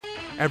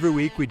Every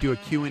week we do a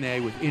Q&A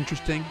with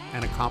interesting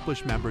and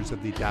accomplished members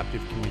of the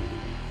adaptive community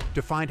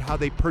to find how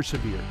they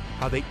persevered,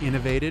 how they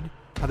innovated,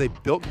 how they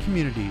built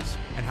communities,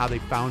 and how they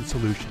found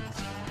solutions.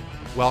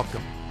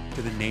 Welcome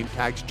to the Name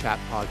Tags Chat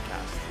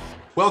Podcast.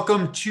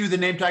 Welcome to the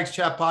Name Tags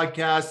Chat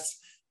Podcast,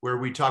 where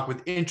we talk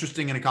with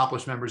interesting and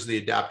accomplished members of the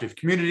adaptive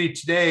community.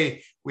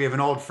 Today, we have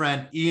an old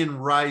friend, Ian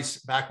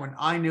Rice. Back when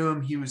I knew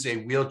him, he was a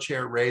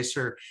wheelchair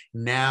racer.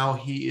 Now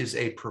he is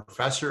a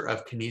professor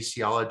of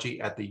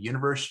kinesiology at the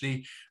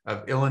University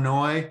of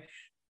Illinois.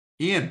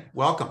 Ian,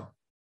 welcome.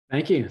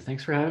 Thank you.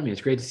 Thanks for having me.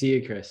 It's great to see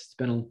you, Chris.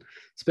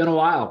 It's been a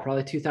while,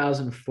 probably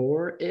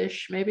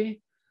 2004-ish,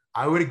 maybe.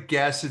 I would have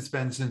guessed it's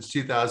been since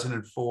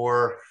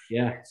 2004.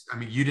 Yeah. I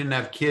mean, you didn't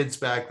have kids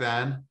back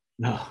then.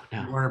 No.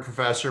 You weren't a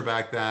professor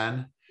back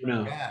then.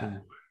 No.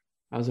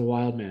 I was a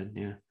wild man.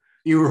 Yeah.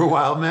 You were a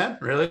wild man?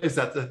 Really? Is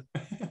that the...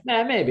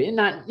 Yeah, maybe.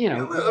 Not,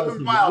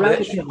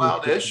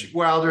 wildish,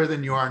 wilder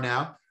than you are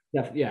now.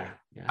 Yeah.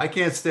 I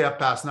can't stay up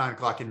past 9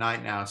 o'clock at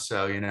night now.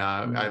 So,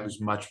 I was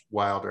much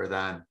wilder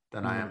than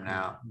I am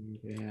now.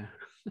 Yeah.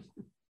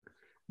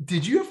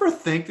 Did you ever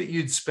think that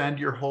you'd spend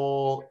your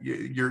whole,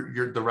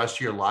 the rest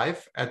of your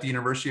life at the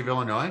University of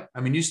Illinois?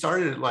 I mean, you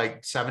started at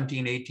like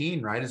 17,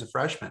 18, right? As a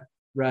freshman.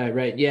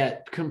 Right. Yeah.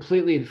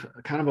 Completely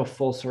kind of a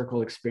full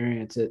circle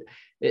experience.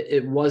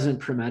 It wasn't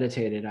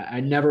premeditated. I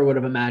never would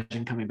have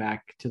imagined coming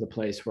back to the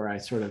place where I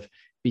sort of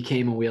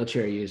became a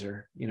wheelchair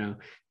user,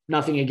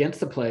 nothing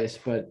against the place,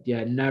 but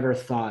yeah, never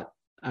thought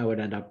I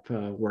would end up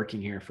working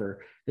here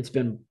it's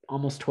been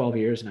almost 12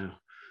 years now.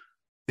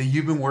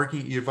 You've been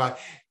working,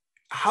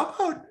 how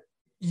about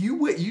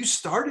you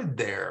started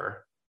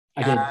there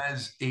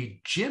as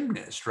a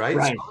gymnast, right?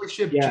 Right.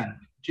 Scholarship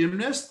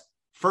gymnast,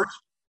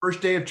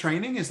 first day of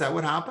training. Is that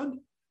what happened?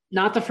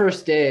 Not the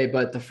first day,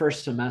 but the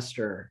first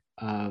semester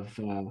of,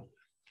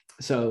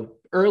 so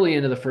early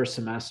into the first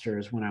semester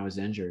is when I was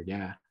injured.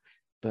 Yeah.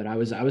 But I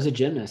was a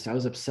gymnast. I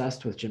was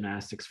obsessed with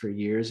gymnastics for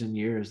years and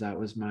years. That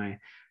was my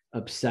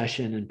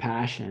obsession and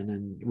passion,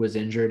 and was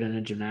injured in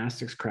a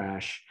gymnastics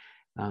crash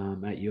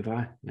at U of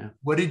I. Yeah.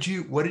 What did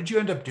you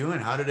end up doing?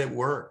 How did it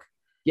work?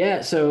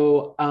 Yeah.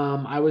 So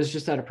I was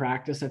just at a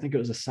practice. I think it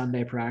was a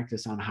Sunday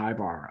practice on high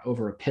bar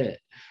over a pit.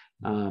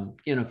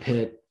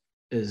 Pit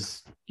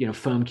is,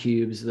 foam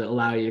cubes that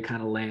allow you to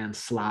kind of land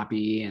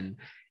sloppy and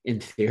in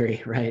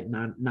theory, right?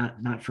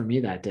 Not for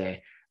me that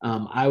day.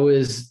 I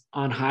was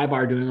on high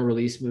bar doing a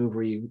release move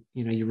where you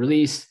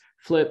release,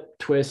 flip,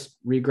 twist,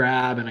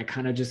 re-grab. And I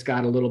kind of just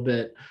got a little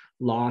bit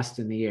lost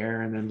in the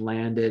air and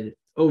then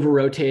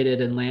over-rotated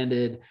and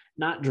landed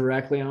not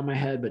directly on my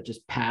head, but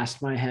just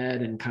past my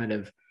head and kind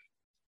of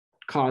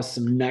caused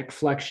some neck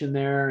flexion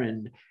there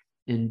and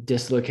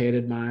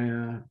dislocated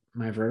my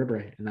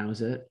vertebrae. And that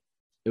was it.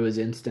 It was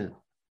instant.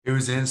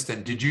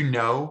 Did you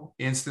know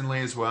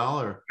instantly as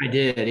well? Or I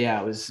did.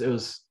 Yeah. It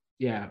was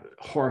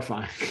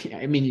horrifying.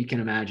 I mean, you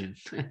can imagine.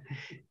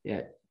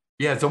 Yeah.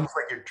 Yeah. It's almost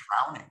like you're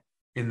drowning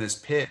in this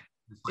pit.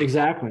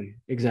 Exactly.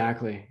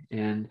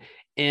 And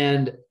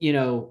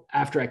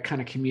after I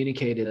kind of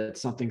communicated that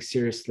something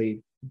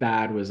seriously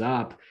bad was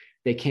up,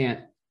 they can't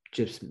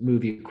just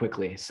move you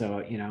quickly.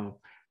 So,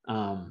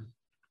 I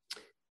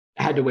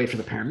had to wait for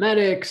the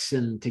paramedics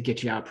and to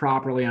get you out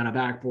properly on a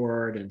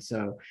backboard. And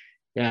so,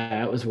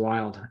 yeah, it was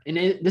wild. And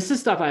this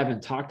is stuff I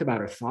haven't talked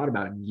about or thought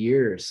about in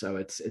years. So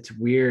it's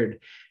weird.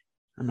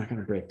 I'm not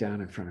going to break down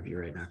in front of you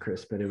right now,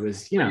 Chris, but it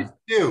was,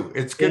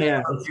 it's good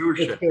for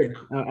viewership. Good.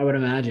 I would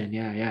imagine.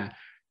 Yeah.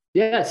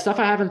 It's stuff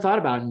I haven't thought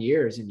about in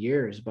years and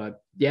years,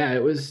 but yeah,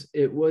 it was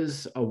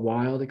a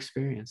wild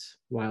experience,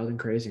 wild and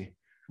crazy.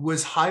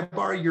 Was high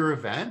bar your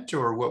event,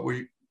 or what were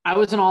you? I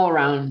was an all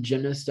around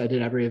gymnast. I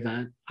did every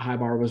event. High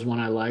bar was one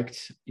I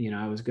liked,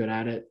 I was good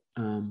at it.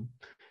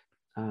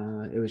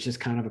 It was just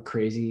kind of a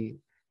crazy,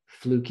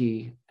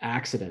 fluky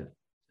accident,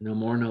 no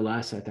more, no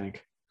less, I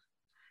think.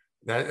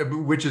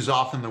 Which is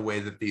often the way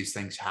that these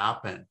things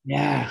happen.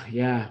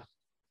 Yeah.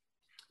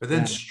 But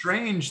then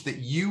strange that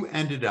you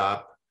ended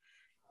up,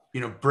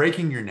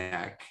 breaking your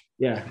neck.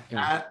 Yeah.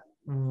 At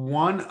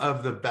one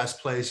of the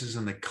best places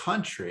in the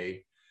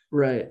country.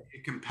 Right. A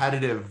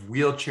competitive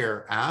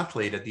wheelchair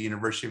athlete at the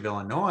University of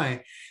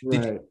Illinois.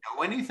 Right. Did you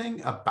know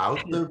anything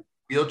about the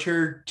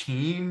wheelchair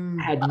team?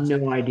 Had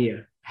no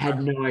idea.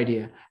 Had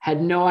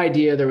no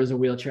idea there was a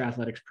wheelchair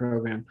athletics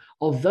program.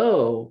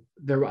 Although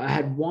I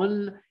had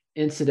one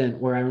incident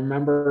where I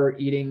remember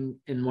eating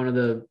in one of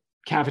the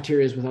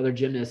cafeterias with other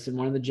gymnasts, and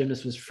one of the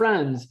gymnasts was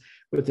friends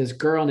with this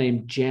girl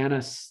named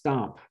Jana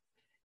Stump.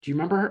 Do you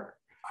remember her?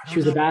 She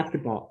was a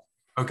basketball.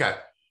 Okay.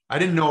 I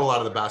didn't know a lot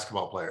of the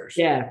basketball players.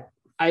 Yeah.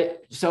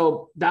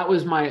 So that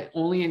was my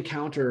only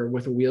encounter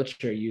with a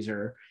wheelchair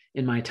user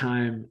in my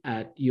time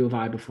at U of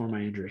I before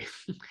my injury.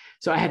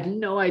 So I had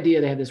no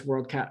idea they had this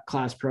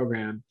world-class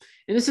program.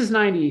 And this is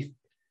 93-ish.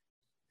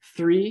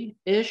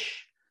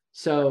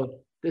 So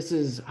this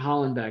is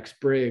Hollenbeck's,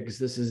 Briggs,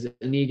 this is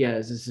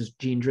Iniguez, this is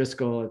Gene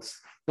Driscoll.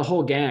 It's the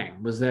whole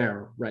gang was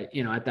there, right?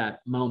 At that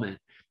moment.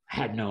 I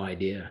had no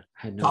idea.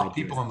 Top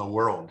people in the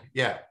world.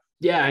 Yeah.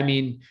 Yeah. I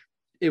mean,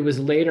 it was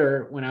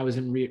later when I was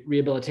in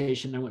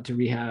rehabilitation. I went to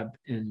rehab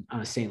in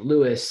St.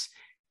 Louis,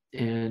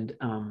 and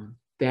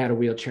they had a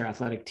wheelchair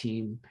athletic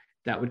team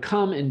that would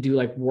come and do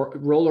like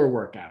roller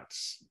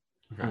workouts.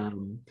 Okay.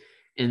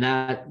 And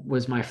that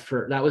was my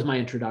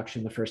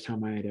introduction, the first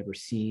time I had ever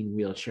seen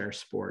wheelchair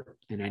sport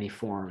in any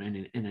form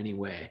and in any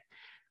way.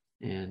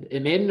 And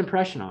it made an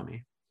impression on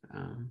me.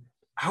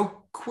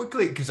 How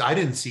quickly, because I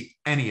didn't see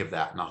any of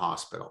that in the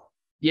hospital.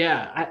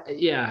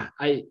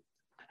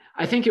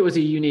 I think it was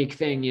a unique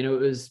thing. It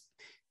was,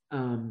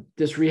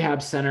 this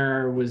rehab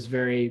center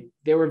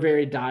they were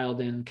very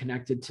dialed in,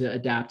 connected to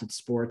adapted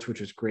sports,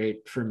 which was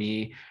great for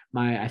me.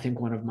 I think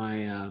one of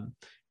my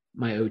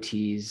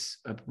OTs,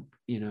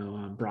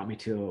 brought me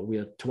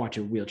to watch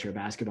a wheelchair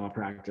basketball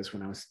practice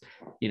when I was,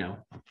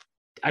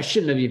 I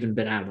shouldn't have even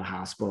been out of the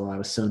hospital. I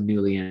was so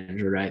newly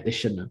injured, right? They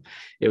shouldn't have.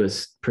 It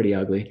was pretty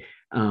ugly.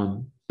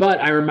 But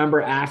I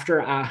remember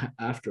after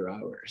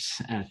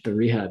hours at the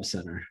rehab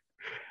center,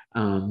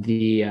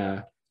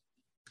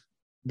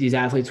 these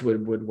athletes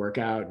would work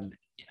out, and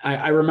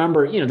I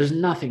remember, there's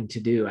nothing to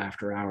do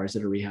after hours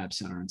at a rehab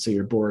center, and so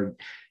you're bored.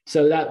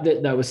 So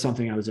that was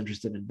something I was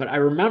interested in. But I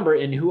remember,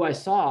 in who I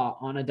saw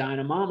on a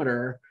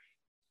dynamometer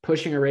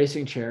pushing a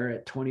racing chair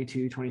at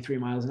 22, 23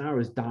 miles an hour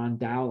was Don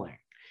Dowling.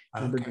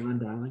 Remember Don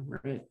Dowling,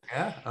 right?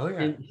 Yeah. Oh yeah.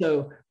 And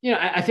so,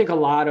 I think a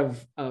lot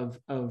of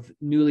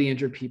newly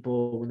injured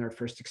people, when they're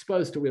first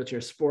exposed to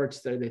wheelchair sports,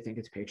 they think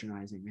it's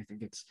patronizing. They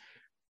think it's,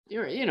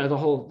 the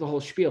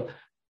whole spiel.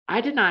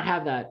 I did not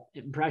have that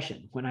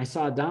impression. When I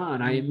saw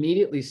Don, I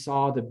immediately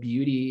saw the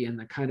beauty and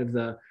the kind of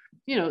the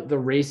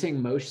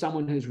racing motion,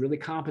 someone who's really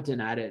competent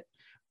at it,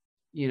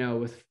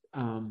 with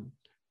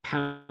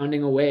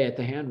pounding away at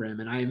the hand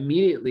rim. And I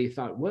immediately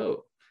thought,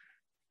 whoa,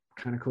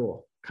 kind of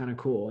cool.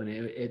 And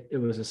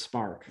it was a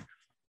spark.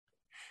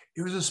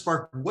 It was a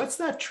spark. What's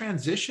that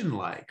transition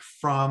like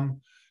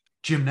from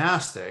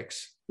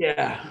gymnastics in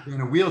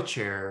a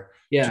wheelchair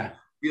to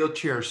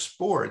wheelchair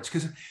sports?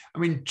 Because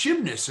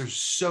gymnasts are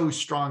so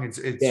strong. It's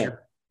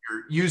you're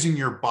using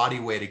your body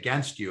weight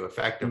against you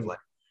effectively.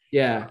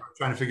 Trying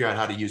to figure out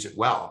how to use it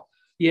well.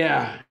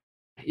 It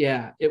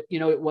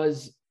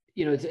was,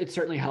 it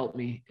certainly helped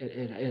me.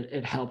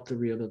 It helped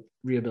the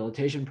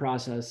rehabilitation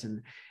process.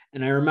 And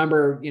I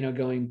remember,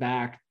 going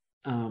back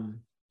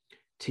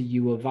to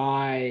U of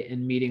I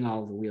and meeting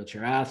all of the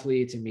wheelchair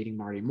athletes and meeting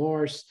Marty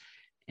Morse.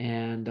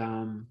 And,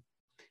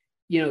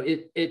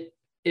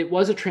 it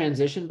was a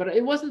transition, but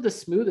it wasn't the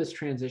smoothest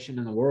transition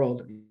in the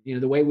world.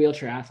 The way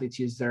wheelchair athletes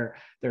use their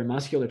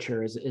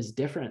musculature is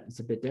different. It's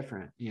a bit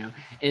different,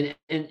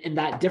 and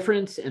that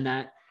difference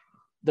and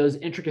those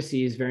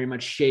intricacies very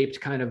much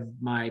shaped kind of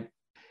my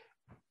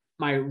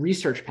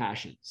research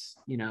passions.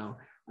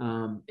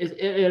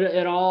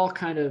 It all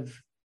kind of,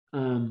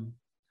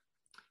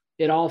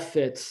 it all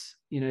fits,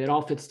 it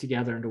all fits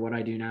together into what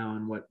I do now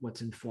and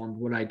what's informed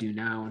what I do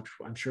now. And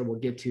I'm sure we'll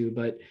get to,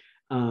 but,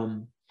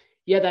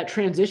 that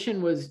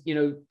transition was,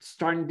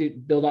 starting to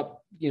build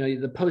up,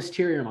 the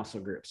posterior muscle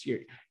groups,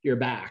 your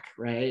back,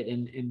 right.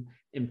 And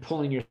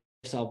pulling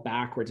yourself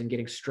backwards and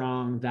getting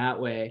strong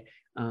that way.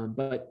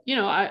 But,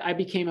 I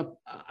became a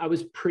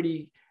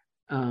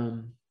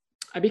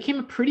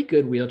pretty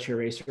good wheelchair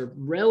racer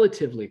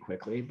relatively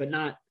quickly, but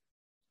not,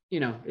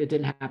 it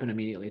didn't happen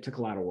immediately. It took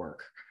a lot of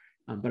work.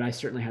 But I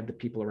certainly had the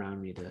people around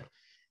me to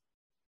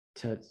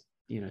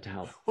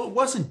help. Well, it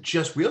wasn't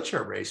just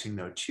wheelchair racing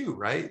though, too,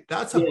 right?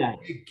 That's a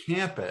big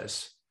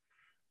campus.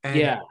 And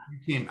you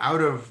came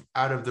out of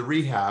the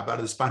rehab, out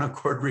of the spinal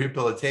cord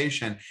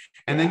rehabilitation,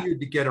 and then you had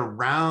to get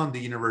around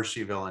the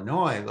University of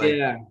Illinois.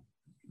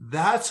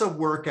 That's a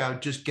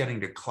workout, just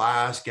getting to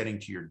class, getting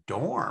to your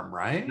dorm,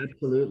 right?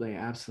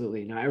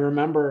 Absolutely. Now I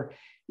remember,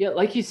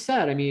 like you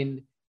said,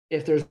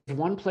 if there's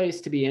one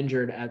place to be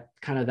injured at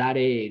kind of that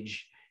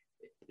age,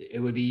 it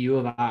would be U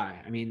of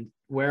I.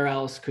 Where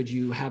else could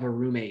you have a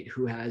roommate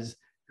who's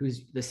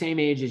the same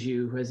age as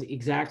you, who has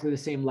exactly the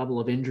same level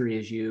of injury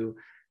as you,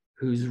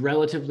 who's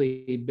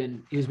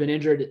been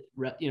injured,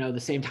 the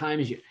same time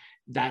as you?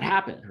 That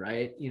happened,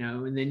 right?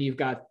 And then you've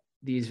got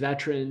these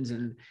veterans,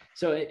 and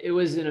so it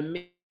was an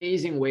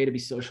amazing way to be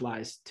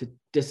socialized to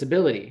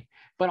disability,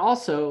 but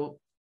also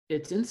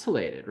it's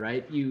insulated,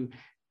 right?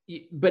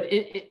 But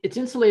it's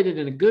insulated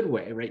in a good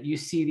way, right? You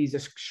see these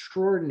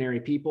extraordinary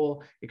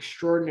people,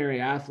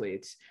 extraordinary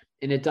athletes,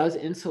 and it does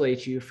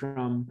insulate you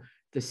from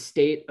the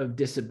state of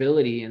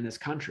disability in this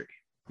country,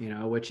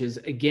 which is,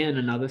 again,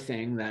 another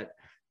thing that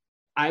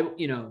not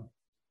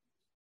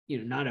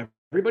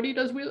everybody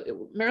does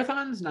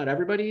marathons. Not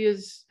everybody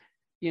is,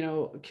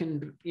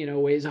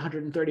 weighs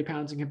 130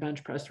 pounds and can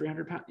bench press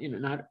 300 pounds,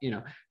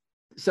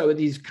 so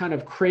these kind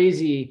of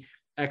crazy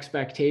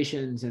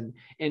expectations and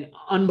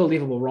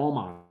unbelievable role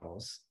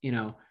models,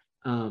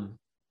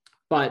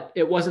 but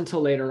it wasn't until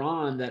later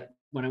on that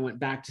when I went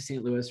back to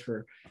St. Louis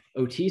for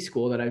OT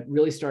school that I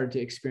really started to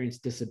experience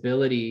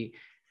disability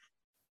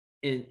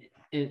in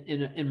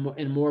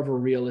more of a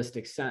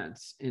realistic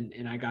sense.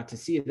 And I got to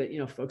see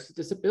that, folks with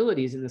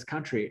disabilities in this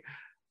country,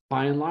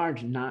 by and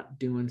large, not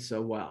doing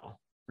so well,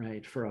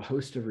 right? For a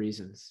host of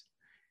reasons.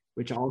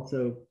 which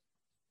also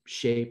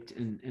shaped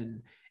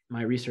and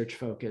my research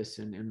focus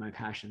and my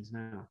passions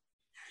now.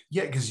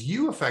 Yeah, because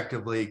you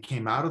effectively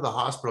came out of the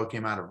hospital,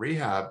 came out of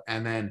rehab,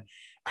 and then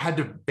had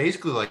to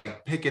basically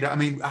like pick it up. I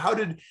mean, how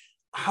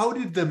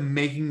did the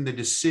making the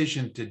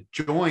decision to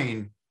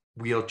join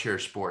wheelchair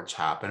sports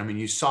happen? I mean,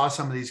 you saw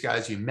some of these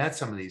guys, you met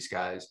some of these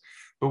guys,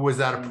 but was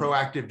that a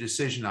proactive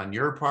decision on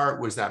your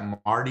part? Was that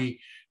Marty,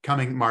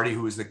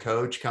 who was the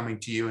coach, coming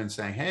to you and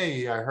saying,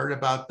 "Hey, I heard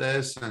about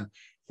this and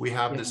we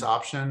have this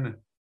option"?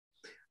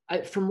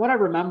 From what I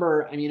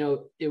remember, I mean,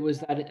 it was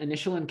that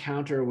initial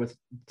encounter with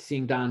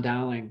seeing Don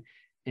Dowling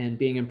and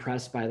being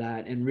impressed by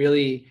that. And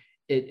really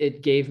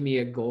it gave me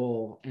a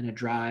goal and a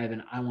drive,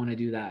 and I want to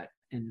do that.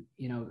 And,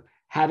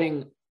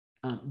 having,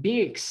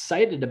 being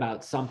excited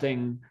about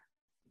something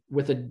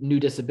with a new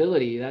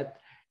disability,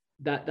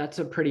 that's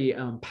a pretty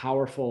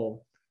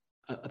powerful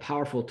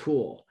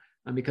tool,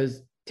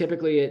 because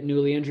typically at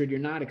newly injured, you're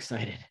not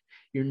excited.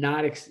 You're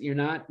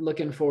not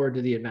looking forward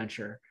to the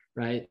adventure.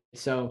 Right.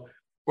 So,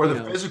 Or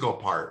the physical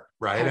part,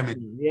 right? I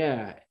mean,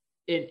 yeah.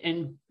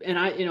 And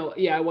I,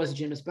 I was a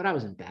gymnast, but I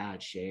was in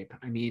bad shape.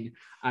 I mean,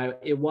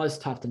 it was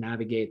tough to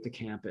navigate the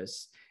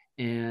campus,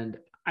 and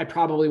I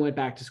probably went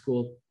back to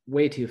school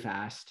way too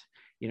fast.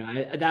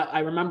 I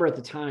remember at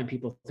the time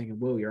people thinking,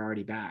 "Whoa, you're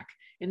already back,"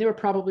 and they were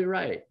probably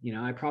right.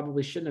 I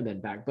probably shouldn't have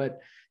been back,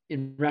 but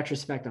in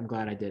retrospect, I'm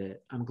glad I did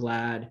it. I'm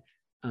glad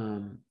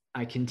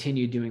I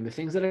continued doing the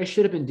things that I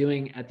should have been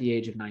doing at the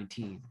age of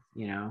 19.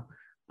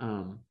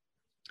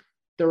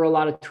 There were a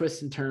lot of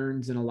twists and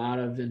turns and a lot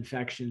of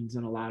infections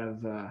and a lot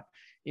of,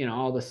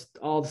 all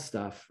the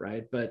stuff.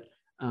 Right. But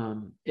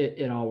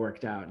it all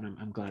worked out, and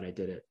I'm glad I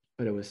did it,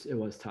 but it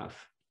was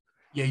tough.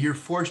 yeah, you're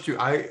forced to.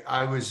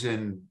 I was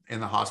in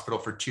the hospital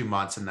for 2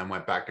 months and then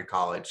went back to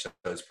college. So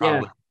it's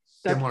probably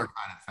similar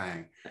kind of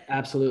thing.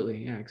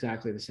 Absolutely. Yeah,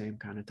 exactly the same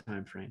kind of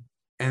time frame.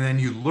 And then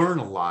you learn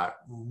a lot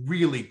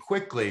really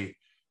quickly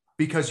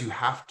because you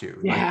have to.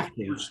 You like have if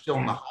to. you're still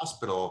in the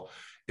hospital,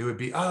 it would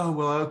be, oh,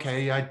 well,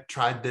 okay, I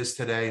tried this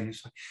today. And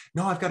it's like,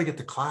 no, I've got to get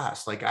to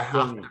class. Like I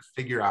have to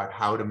figure out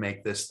how to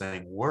make this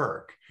thing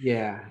work.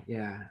 Yeah.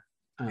 Yeah.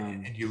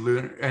 And you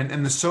learn,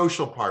 and the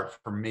social part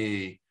for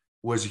me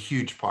was a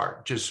huge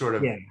part, just sort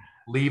of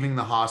leaving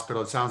the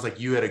hospital. It sounds like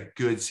you had a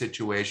good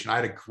situation. I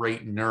had a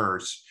great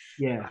nurse.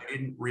 Yeah. I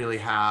didn't really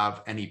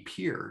have any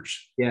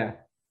peers. Yeah.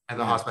 At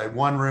the hospital. I had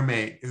one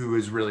roommate who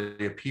was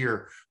really a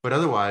peer, but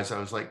otherwise I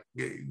was like,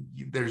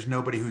 there's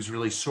nobody who's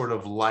really sort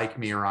of like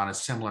me or on a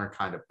similar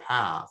kind of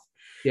path.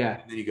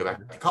 Yeah. And then you go back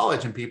to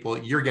college and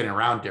you're getting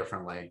around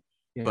differently,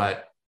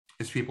 but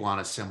it's people on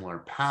a similar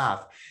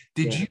path.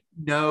 Did you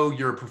know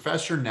you're a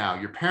professor now?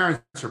 Your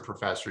parents are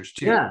professors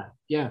too. Yeah.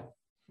 Yeah.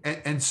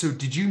 And so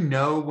did you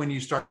know when you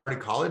started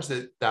college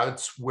that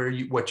that's what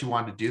you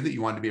wanted to do, that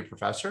you wanted to be a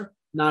professor?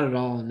 Not at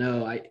all.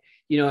 No,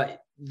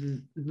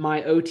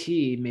 my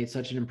OT made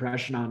such an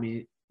impression on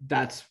me.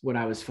 That's what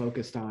I was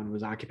focused on,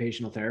 was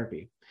occupational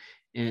therapy.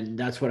 And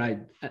that's what I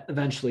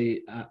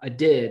eventually I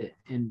did.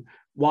 And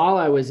while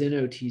I was in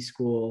OT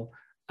school,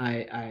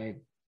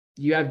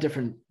 you have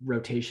different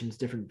rotations,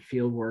 different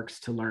field works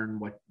to learn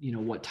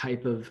what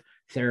type of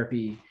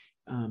therapy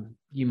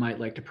you might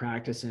like to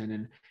practice in.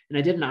 And I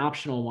did an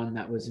optional one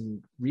that was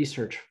in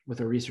research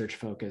with a research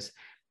focus.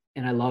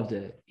 And I loved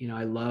it.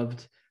 I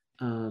loved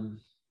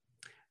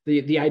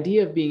the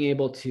idea of being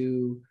able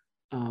to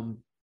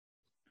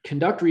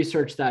conduct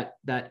research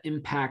that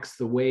impacts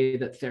the way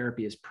that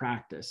therapy is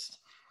practiced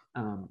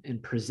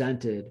and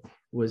presented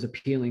was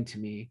appealing to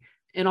me.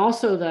 And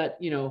also that,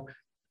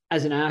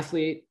 as an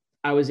athlete,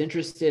 I was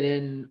interested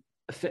in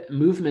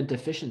movement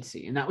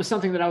efficiency. And that was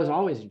something that I was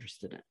always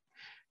interested in,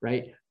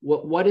 right?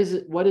 What is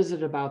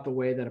it about the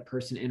way that a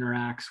person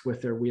interacts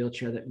with their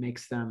wheelchair that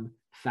makes them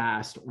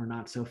fast or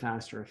not so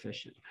fast or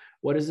efficient?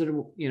 What is it,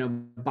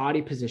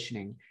 body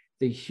positioning,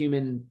 the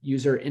human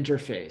user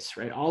interface,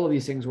 right? All of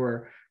these things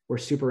were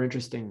super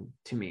interesting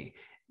to me,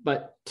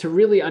 but to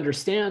really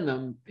understand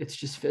them, it's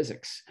just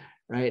physics,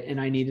 right? And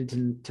I needed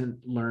to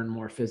learn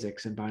more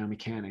physics and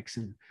biomechanics,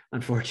 and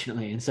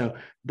unfortunately, and so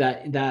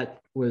that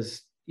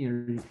was,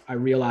 I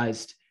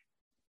realized,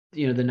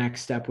 the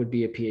next step would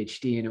be a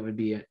PhD, and it would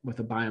be with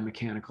a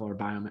biomechanical or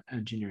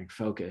bioengineering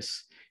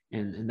focus,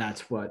 and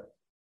that's what.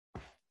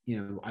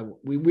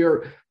 We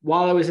were,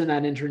 while I was in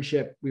that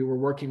internship, we were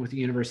working with the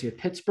University of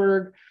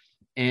Pittsburgh,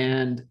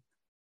 and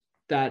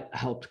that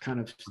helped kind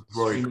of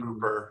Rory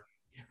Cooper.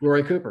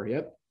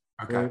 Yep.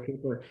 Okay. Rory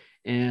Cooper.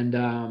 And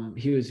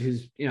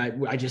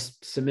I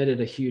just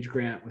submitted a huge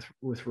grant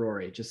with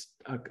Rory just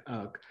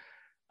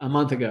a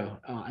month ago.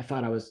 I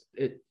thought I was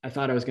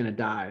going to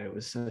die. It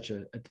was such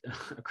a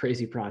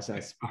crazy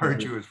process.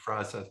 Arduous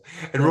process.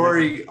 And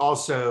Rory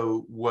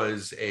also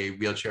was a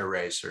wheelchair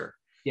racer.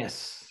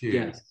 Yes. Too.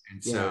 Yes.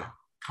 And so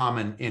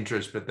common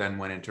interest, but then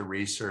went into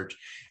research.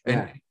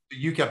 And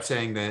you kept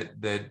saying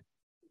that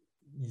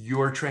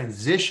your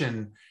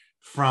transition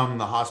from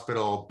the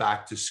hospital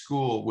back to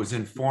school was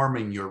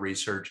informing your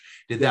research.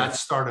 Did that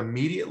start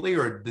immediately,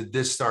 or did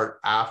this start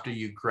after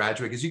you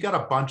graduated? Because you got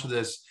a bunch of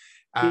this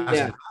as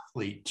Yeah. an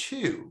athlete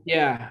too.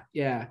 Yeah.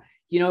 Yeah.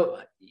 You know,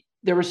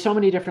 there were so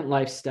many different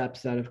life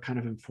steps that have kind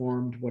of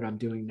informed what I'm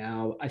doing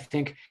now. I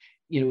think,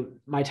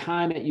 my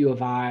time at U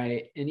of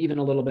I and even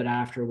a little bit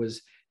after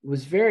was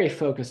very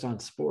focused on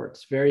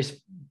sports, very,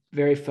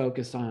 very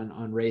focused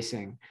on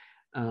racing.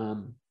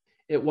 Um,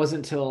 it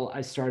wasn't until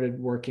I started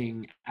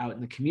working out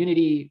in the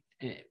community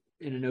in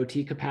an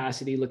OT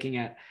capacity, looking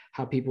at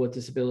how people with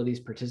disabilities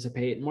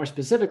participate, and more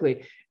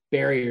specifically,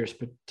 barriers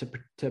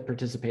to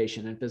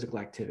participation in physical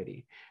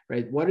activity,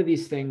 right? What are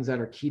these things that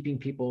are keeping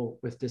people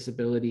with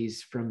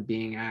disabilities from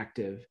being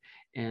active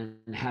and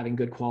having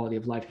good quality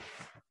of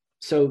life?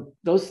 So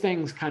those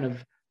things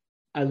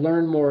I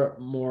learned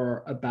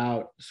more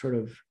about sort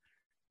of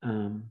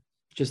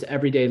just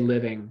everyday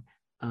living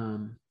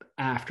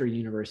after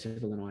University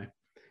of Illinois.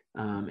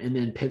 And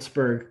then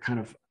Pittsburgh kind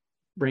of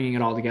bringing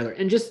it all together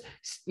and just,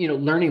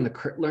 learning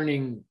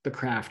the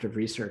craft of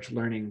research,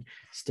 learning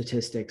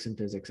statistics and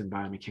physics and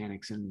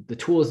biomechanics and the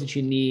tools that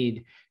you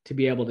need to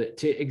be able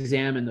to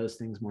examine those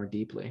things more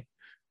deeply.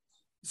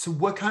 So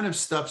what kind of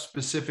stuff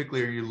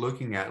specifically are you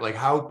looking at? Like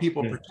how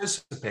people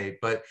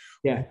participate, but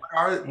Yeah.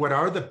 what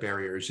are the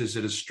barriers? Is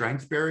it a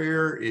strength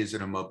barrier? Is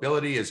it a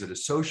mobility? Is it a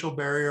social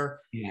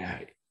barrier? Yeah,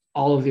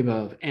 all of the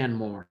above and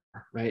more,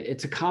 right?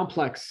 It's a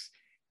complex,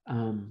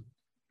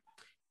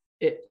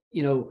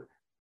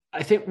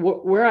 I think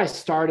where I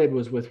started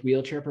was with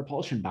wheelchair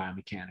propulsion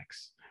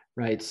biomechanics,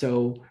 right?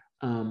 So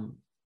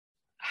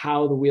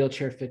how the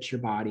wheelchair fits your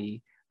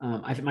body.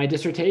 My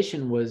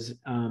dissertation was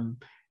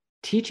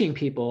teaching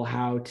people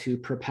how to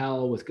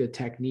propel with good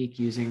technique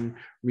using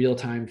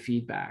real-time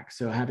feedback.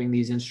 So having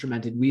these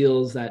instrumented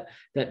wheels that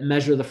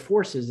measure the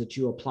forces that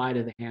you apply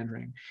to the hand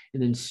ring,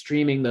 and then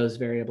streaming those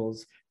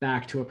variables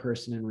back to a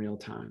person in real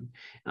time.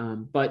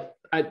 But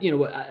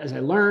as I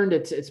learned,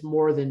 it's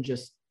more than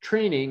just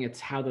training.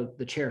 It's how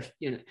the chair,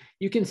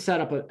 you can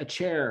set up a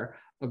chair,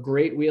 a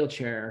great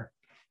wheelchair,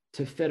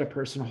 to fit a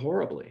person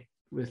horribly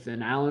with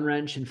an Allen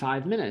wrench in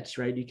 5 minutes,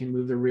 right? You can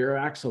move the rear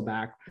axle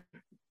back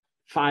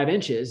 5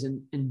 inches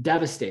and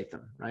devastate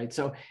them, right?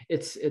 So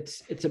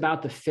it's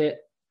about the fit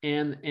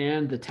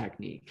and the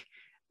technique.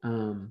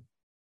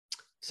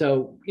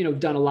 So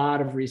done a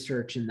lot of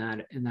research in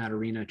that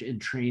arena, in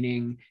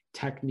training,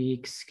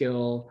 technique,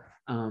 skill,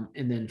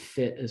 and then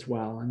fit as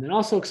well, and then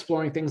also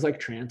exploring things like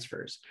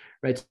transfers,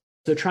 right?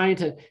 So trying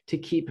to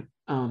keep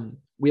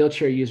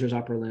wheelchair users'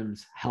 upper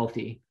limbs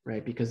healthy,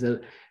 right? Because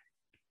the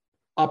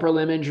upper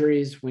limb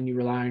injuries, when you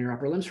rely on your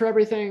upper limbs for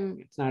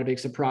everything, it's not a big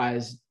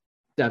surprise.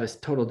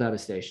 Total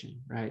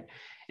devastation, right?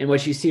 And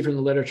what you see from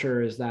the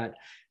literature is that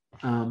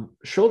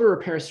shoulder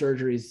repair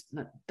surgeries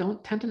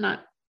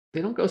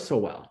they don't go so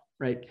well,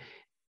 right?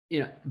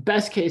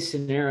 Best case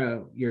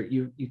scenario,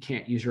 you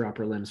can't use your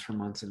upper limbs for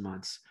months and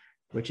months,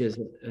 which is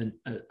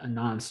a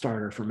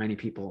non-starter for many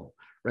people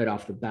right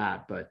off the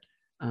bat. But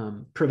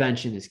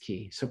prevention is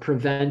key. So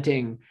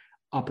preventing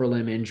upper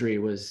limb injury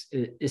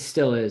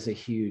still is a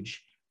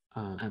huge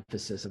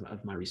emphasis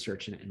of my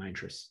research and my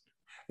interests.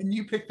 And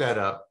you picked that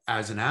up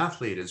as an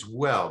athlete as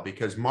well,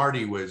 because Marty,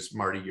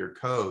 your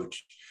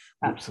coach,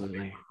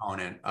 absolutely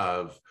component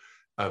of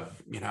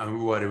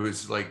what it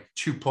was like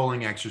 2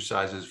 pulling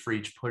exercises for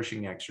each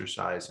pushing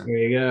exercise. And there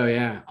you go.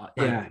 Yeah.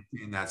 Yeah.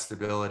 And that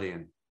stability.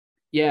 And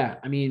yeah,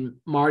 I mean,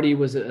 Marty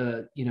was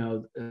a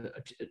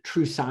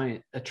true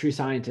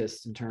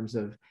scientist in terms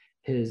of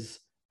his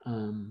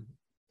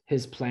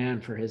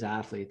plan for his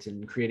athletes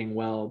and creating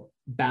well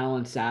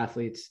balanced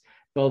athletes,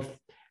 both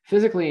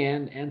physically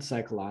and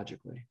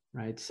psychologically,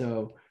 right?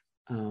 So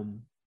all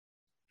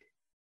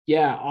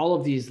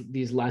of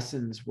these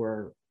lessons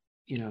were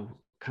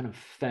kind of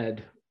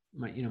fed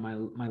my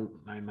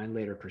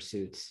later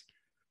pursuits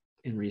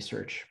in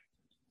research,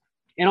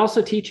 and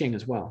also teaching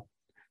as well.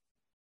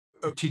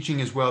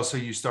 Teaching as well. So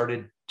you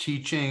started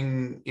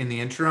teaching in the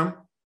interim?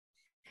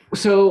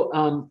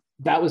 So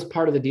that was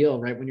part of the deal,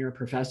 right? When you're a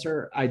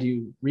professor, I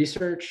do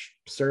research,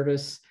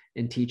 service,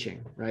 and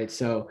teaching, right?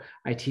 So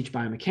I teach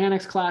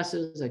biomechanics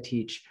classes, I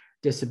teach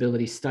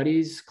disability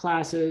studies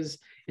classes,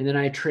 and then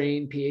I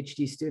train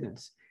PhD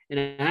students. And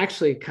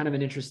actually, kind of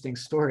an interesting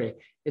story.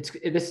 This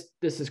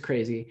is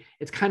crazy.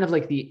 It's kind of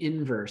like the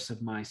inverse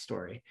of my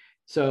story.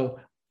 So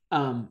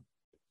I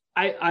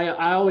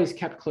always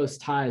kept close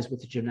ties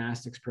with the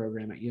gymnastics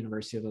program at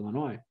University of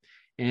Illinois.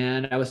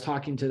 And I was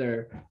talking to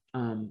their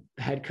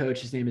head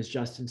coach. His name is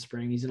Justin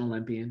Spring. He's an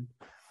Olympian.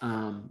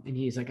 And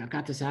he's like, I've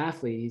got this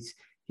athlete.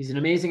 He's an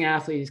amazing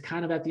athlete. He's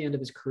kind of at the end of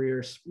his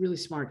career, really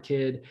smart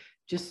kid,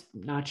 just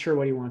not sure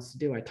what he wants to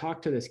do. I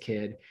talked to this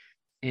kid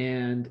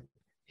and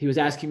he was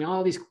asking me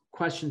all these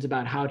questions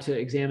about how to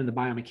examine the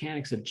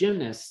biomechanics of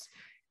gymnasts.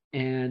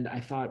 And I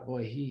thought,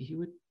 boy, he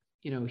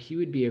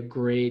would be a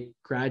great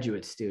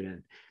graduate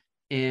student.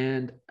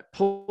 And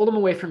pulled him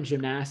away from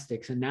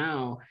gymnastics. And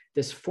now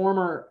this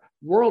former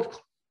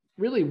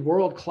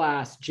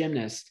world-class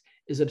gymnast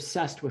is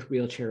obsessed with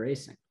wheelchair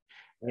racing.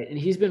 Right? And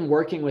he's been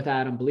working with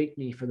Adam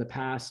Bleakney for the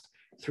past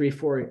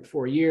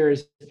 4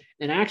 years.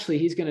 And actually,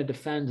 he's going to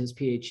defend his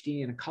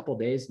PhD in a couple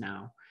days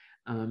now.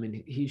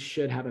 And he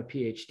should have a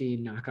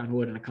PhD, knock on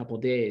wood, in a couple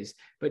of days.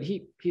 But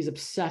he's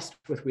obsessed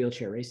with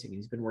wheelchair racing.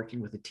 He's been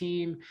working with a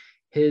team.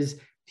 His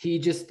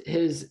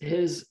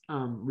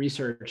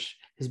research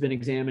has been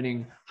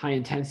examining high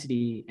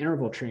intensity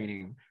interval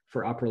training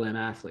for upper limb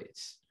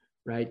athletes,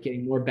 right?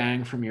 Getting more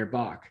bang from your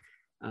buck.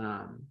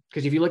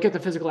 Because if you look at the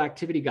physical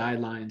activity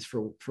guidelines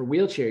for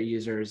wheelchair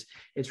users,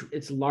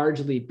 it's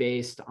largely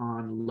based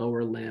on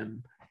lower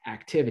limb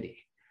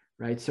activity,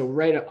 right? So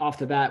right off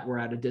the bat, we're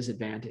at a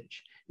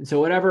disadvantage. And so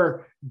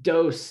whatever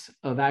dose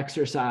of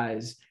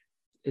exercise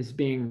is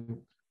being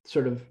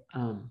sort of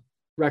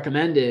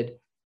recommended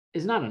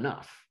is not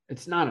enough.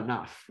 It's not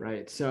enough,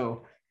 right?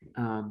 So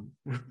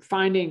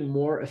finding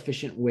more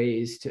efficient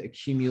ways to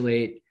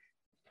accumulate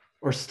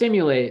or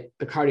stimulate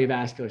the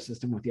cardiovascular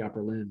system with the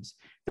upper limbs.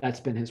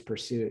 That's been his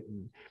pursuit,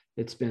 and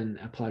it's been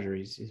a pleasure.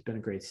 He's been a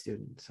great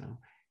student. So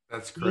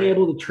That's great. Being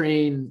able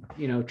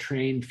to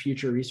train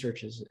future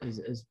research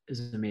is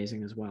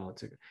amazing as well.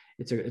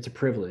 It's a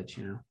privilege,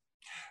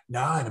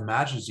 No, I'd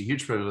imagine it's a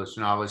huge privilege,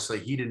 and obviously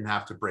he didn't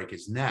have to break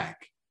his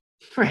neck.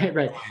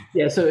 Right.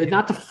 Yeah. So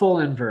not the full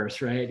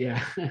inverse, right?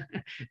 Yeah.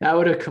 That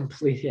would have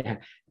yeah.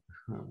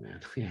 Oh man.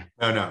 Yeah.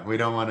 No, we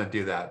don't want to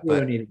do that. We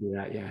don't need to do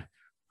that. Yeah.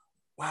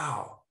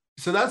 Wow.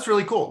 So that's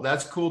really cool.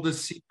 That's cool to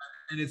see.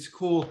 And it's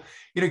cool,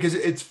 because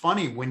it's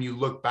funny when you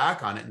look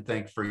back on it and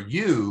think, for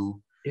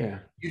you, yeah,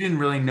 you didn't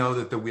really know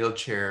that the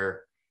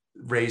wheelchair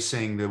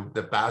racing,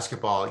 the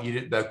basketball,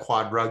 the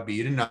quad rugby,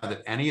 you didn't know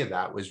that any of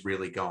that was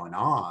really going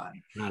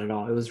on. Not at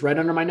all. It was right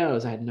under my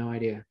nose. I had no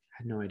idea.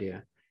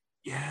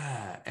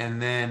 Yeah. And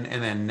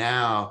then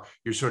now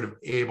you're sort of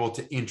able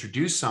to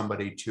introduce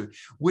somebody to,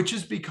 which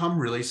has become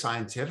really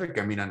scientific.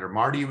 I mean, under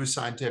Marty, it was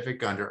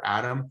scientific. Under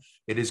Adam,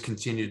 it has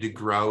continued to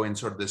grow in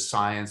sort of the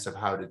science of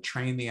how to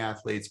train the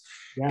athletes.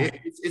 Yeah.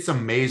 It's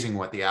amazing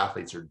what the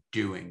athletes are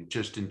doing,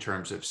 just in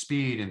terms of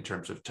speed, in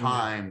terms of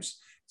times.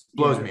 It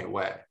blows me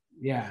away.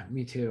 Yeah,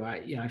 me too.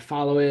 I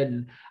follow it,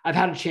 and I've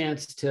had a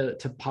chance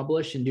to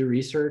publish and do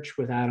research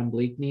with Adam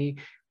Bleakney.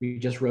 We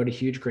just wrote a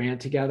huge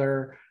grant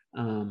together.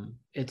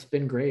 It's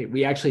been great.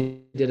 We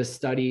actually did a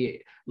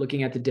study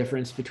looking at the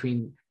difference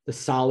between the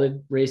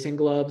solid racing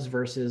gloves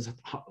versus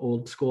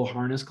old school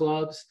harness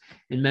gloves,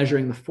 and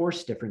measuring the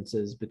force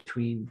differences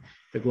between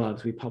the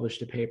gloves. We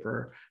published a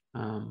paper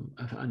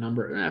a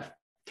number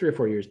 3 or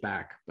 4 years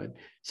back. But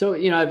so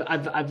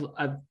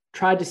I've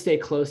tried to stay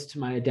close to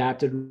my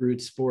adapted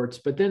root sports,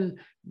 but then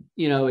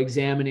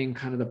examining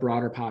kind of the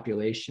broader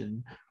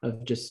population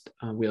of just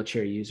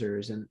wheelchair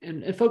users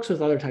and folks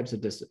with other types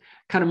of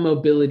kind of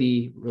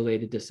mobility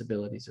related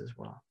disabilities as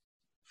well.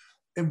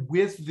 And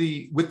with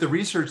the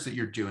research that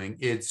you're doing,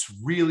 it's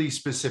really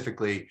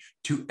specifically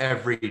to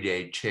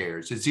everyday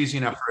chairs. It's easy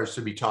enough for us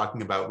to be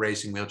talking about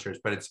racing wheelchairs,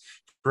 but it's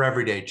for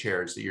everyday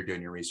chairs that you're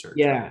doing your research.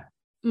 Yeah,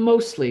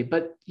 mostly.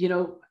 But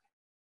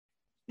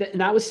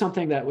that was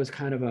something that was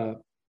kind of a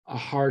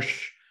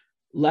harsh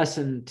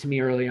lesson to me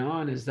early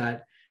on, is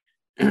that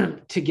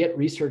to get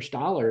research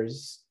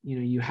dollars,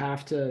 you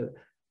have to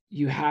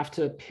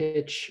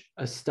pitch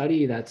a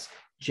study that's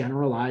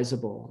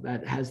generalizable,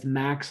 that has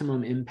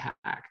maximum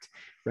impact,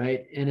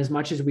 right? And as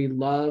much as we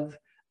love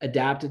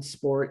adapted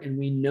sport, and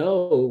we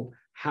know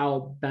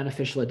how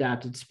beneficial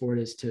adapted sport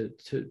is to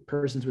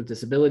persons with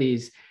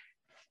disabilities,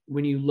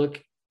 when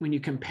you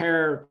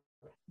compare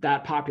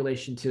that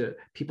population to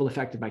people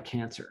affected by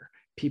cancer,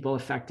 people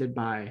affected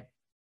by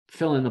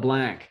fill in the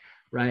blank,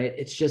 right?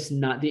 It's just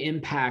not, the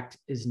impact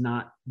is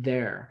not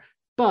there.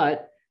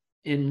 But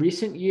in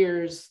recent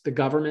years, the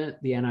government,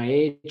 the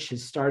NIH,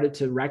 has started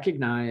to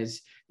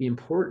recognize the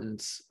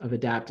importance of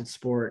adapted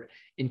sport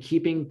in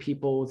keeping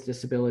people with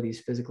disabilities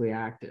physically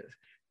active,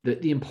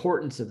 the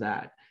importance of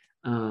that.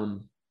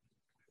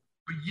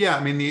 Yeah,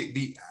 I mean,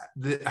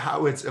 the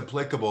how it's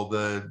applicable,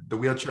 the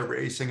wheelchair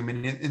racing, I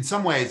mean, in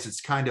some ways,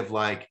 it's kind of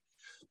like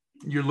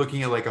you're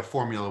looking at like a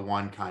Formula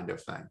One kind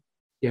of thing.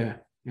 Yeah.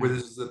 Where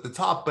this is at the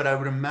top, but I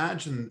would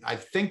imagine, I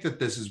think that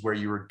this is where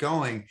you were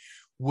going,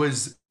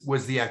 was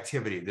the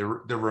activity, the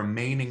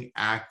remaining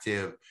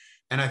active.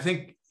 And I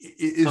think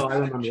is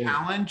that a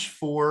challenge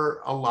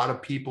for a lot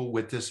of people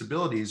with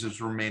disabilities, is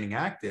remaining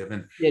active.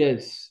 And it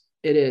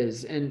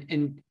is.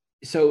 And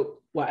so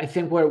I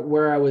think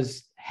where I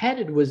was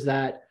headed was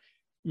that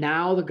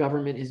now the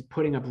government is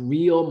putting up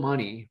real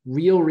money,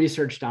 real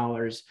research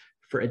dollars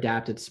for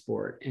adapted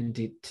sport, and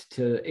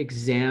to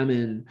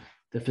examine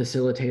the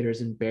facilitators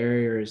and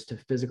barriers to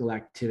physical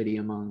activity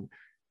among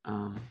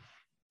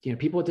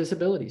people with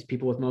disabilities,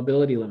 people with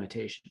mobility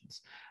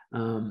limitations.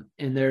 And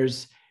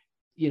there's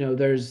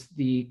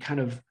the kind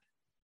of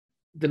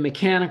the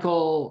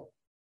mechanical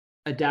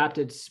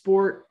adapted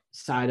sport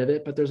side of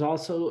it, but there's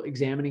also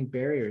examining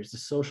barriers, the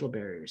social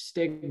barriers,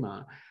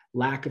 stigma,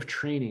 lack of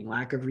training,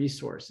 lack of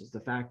resources,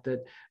 the fact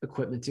that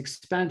equipment's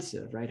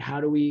expensive, right?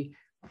 How do we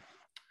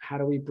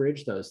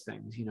bridge those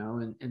things,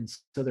 and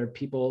so there are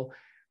people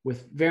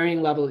with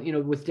varying levels,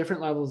 with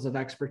different levels of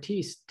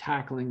expertise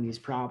tackling these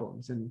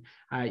problems. And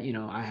I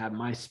have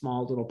my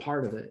small little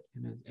part of it,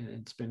 and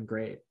it's been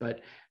great.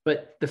 But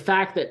the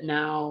fact that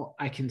now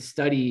I can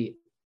study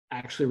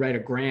actually write a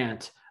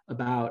grant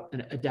about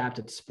an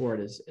adapted sport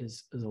is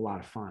a lot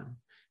of fun,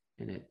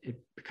 and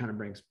it kind of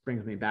brings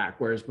me back.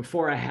 Whereas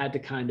before I had to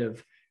kind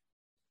of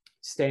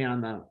stay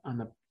on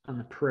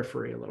the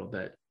periphery a little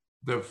bit.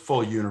 The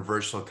full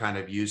universal kind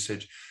of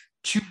usage.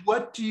 To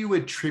what do you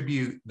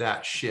attribute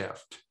that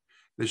shift?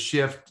 The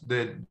shift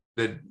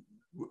that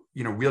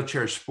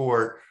wheelchair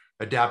sport,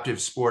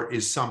 adaptive sport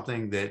is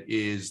something that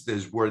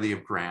is worthy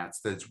of grants,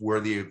 that's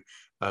worthy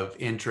of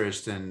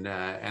interest and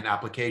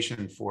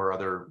application for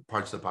other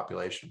parts of the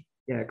population.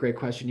 Yeah, great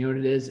question. You know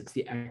what it is? It's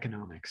the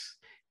economics.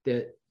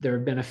 That there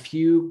have been a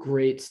few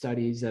great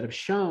studies that have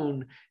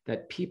shown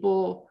that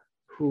people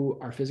who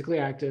are physically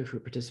active, who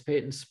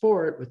participate in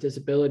sport with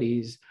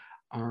disabilities,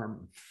 are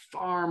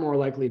far more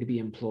likely to be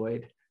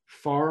employed,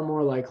 far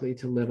more likely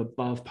to live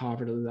above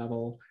poverty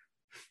level,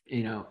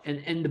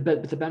 and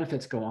the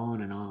benefits go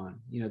on and on,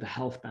 the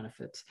health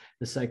benefits,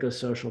 the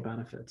psychosocial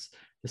benefits,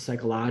 the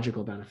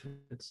psychological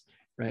benefits,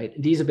 right?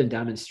 These have been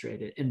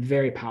demonstrated and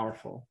very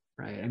powerful,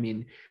 right? I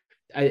mean,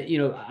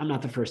 I'm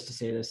not the first to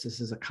say this.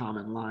 This is a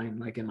common line,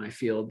 like in my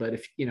field.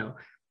 But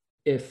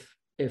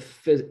if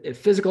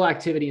physical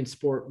activity and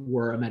sport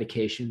were a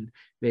medication,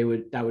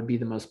 that would be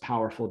the most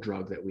powerful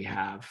drug that we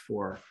have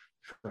for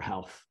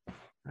health,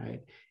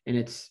 right? And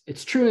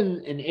it's true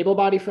in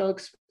able-bodied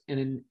folks,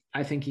 and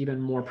I think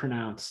even more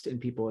pronounced in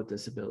people with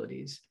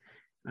disabilities.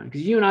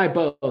 Because you and I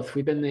both,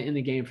 we've been in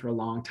the game for a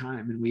long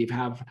time, and we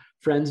have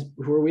friends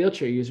who are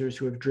wheelchair users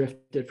who have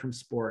drifted from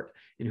sport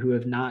and who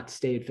have not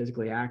stayed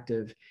physically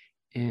active.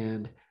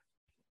 And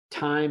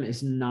time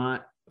is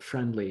not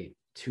friendly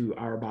to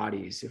our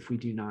bodies if we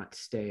do not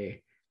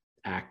stay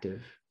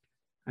active.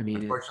 I mean,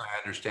 unfortunately, I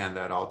understand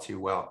that all too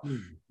well.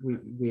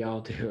 We all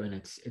do, and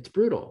it's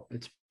brutal.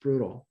 It's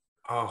brutal.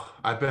 Oh,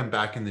 I've been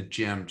back in the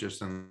gym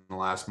just in the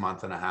last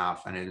month and a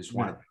half, and it is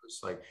one of those,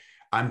 like,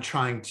 I'm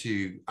trying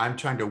to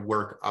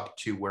work up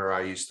to where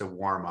I used to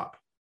warm up.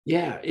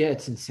 Yeah,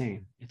 it's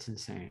insane. It's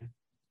insane.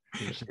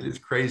 It is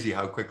crazy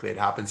how quickly it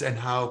happens and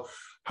how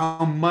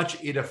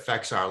much it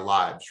affects our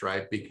lives,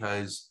 right?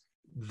 Because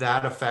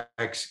that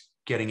affects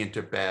getting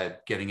into bed,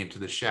 getting into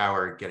the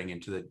shower, getting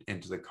into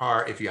the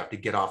car. If you have to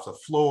get off the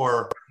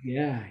floor.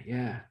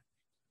 Yeah.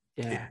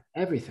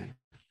 Everything.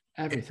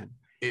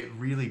 It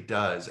really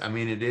does. I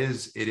mean, it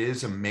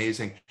is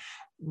amazing.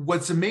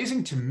 What's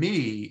amazing to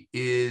me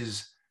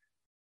is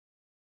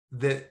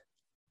that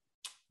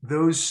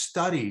those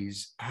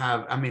studies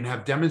have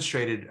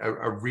demonstrated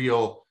a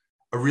real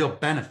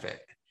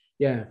benefit.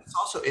 Yeah.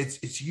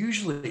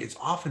 It's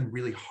often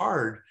really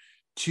hard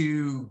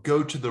to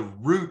go to the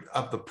root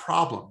of the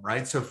problem,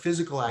 right? So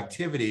physical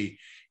activity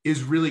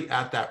is really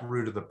at that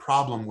root of the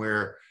problem,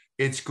 where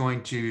it's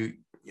going to,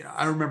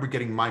 I remember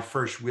getting my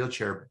first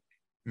wheelchair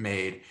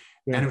made,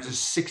 and it was a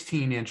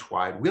 16-inch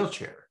wide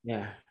wheelchair.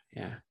 Yeah.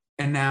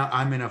 And now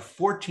I'm in a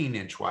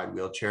 14-inch wide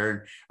wheelchair.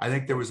 And I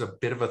think there was a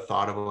bit of a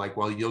thought of like,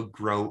 well, you'll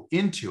grow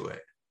into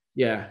it.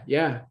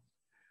 Yeah.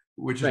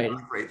 Which is not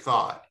a great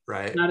thought,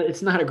 right?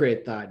 It's not a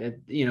great thought.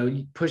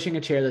 Pushing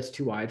a chair that's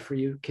too wide for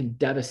you can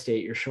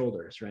devastate your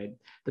shoulders, right?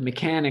 The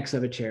mechanics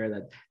of a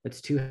chair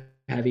that's too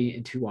heavy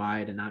and too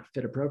wide and not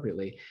fit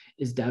appropriately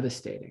is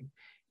devastating.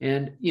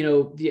 And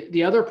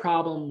the other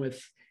problem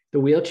with the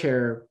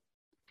wheelchair,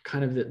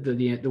 kind of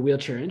the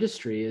wheelchair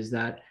industry, is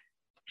that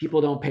people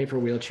don't pay for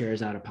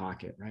wheelchairs out of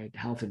pocket, right?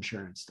 Health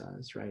insurance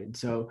does, right? And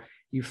so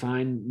you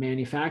find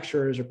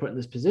manufacturers are put in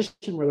this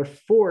position where they're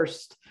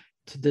forced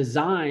to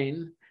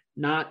design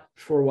not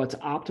for what's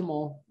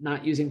optimal,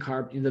 not using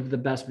the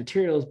best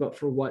materials, but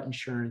for what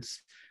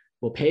insurance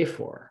will pay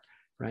for,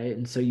 right?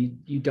 And so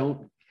you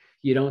don't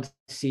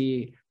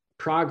see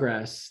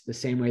progress the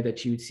same way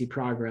that you would see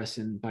progress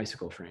in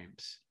bicycle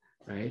frames,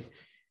 right?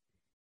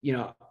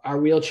 Our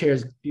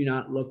wheelchairs do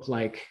not look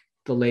like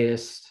the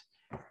latest,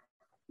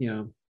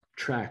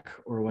 Trek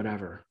or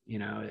whatever,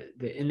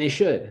 and they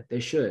should,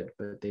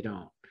 but they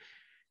don't.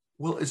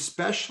 Well,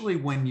 especially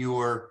when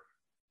you're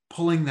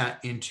pulling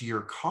that into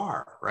your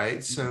car,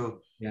 right?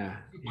 So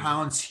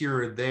pounds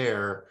here or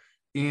there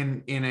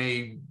in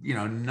a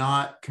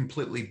not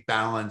completely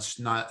balanced,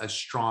 not a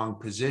strong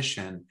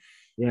position,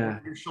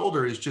 your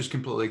shoulder is just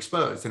completely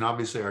exposed. And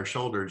obviously our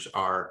shoulders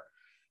are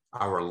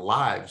our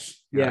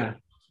lives.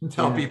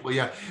 Tell people,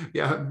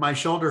 my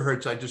shoulder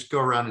hurts, I just go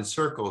around in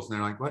circles. And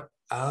they're like, what?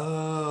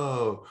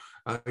 Oh,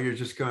 you're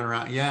just going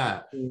around.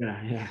 Yeah.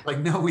 Like,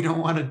 no, we don't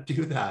want to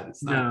do that.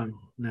 It's not.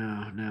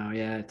 No.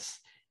 Yeah.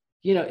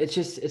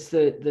 It's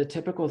the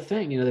typical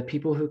thing, the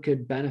people who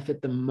could benefit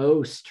the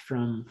most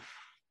from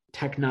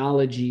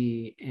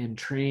technology and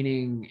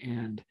training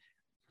and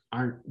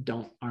aren't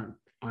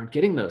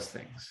getting those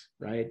things,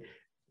 right?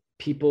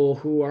 People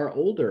who are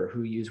older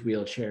who use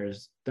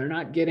wheelchairs, they're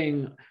not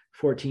getting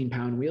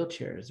 14-pound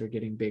wheelchairs. They're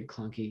getting big,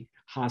 clunky,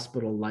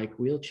 hospital-like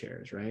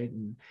wheelchairs, right?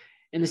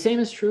 And the same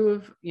is true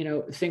of,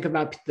 think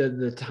about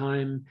the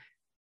time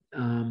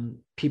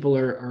people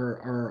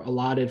are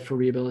allotted for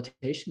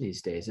rehabilitation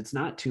these days. It's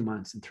not 2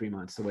 months and 3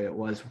 months the way it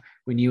was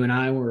when you and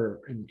I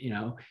were,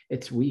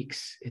 it's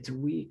weeks.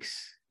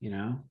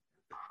 And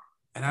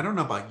I don't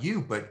know about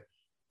you, but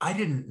I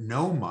didn't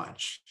know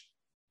much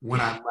when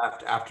I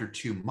left after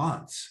 2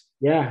 months.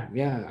 Yeah,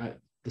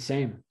 the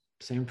same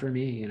for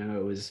me. You know,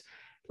 it was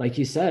like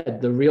you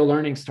said, the real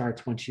learning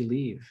starts once you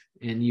leave,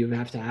 and you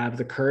have to have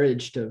the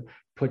courage to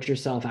put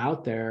yourself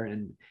out there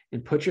and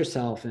put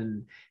yourself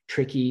in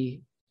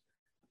tricky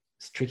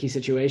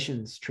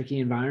situations, tricky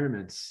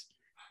environments.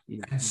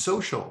 And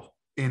social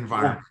Yeah,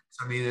 environments.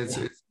 I mean,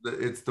 yeah,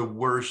 it's the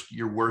worst,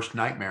 your worst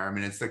nightmare. I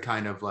mean, it's the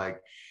kind of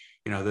like,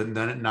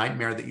 the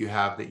nightmare that you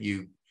have, that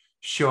you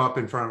show up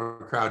in front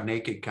of a crowd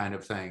naked kind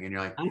of thing, and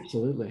you're like,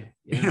 absolutely.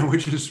 Yeah,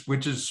 which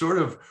is sort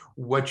of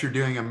what you're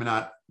doing. I'm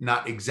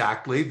not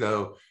exactly,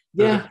 though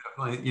there's yeah,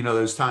 definitely,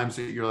 those times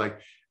that you're like,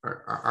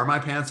 are my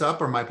pants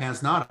up or my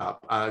pants not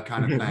up,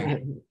 kind of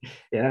thing.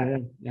 yeah,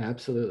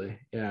 absolutely.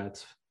 Yeah,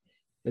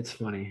 it's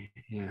funny.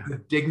 Yeah. The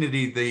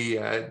dignity,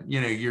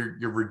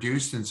 you're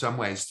reduced in some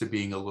ways to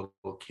being a little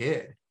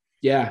kid.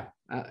 Yeah,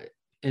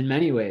 in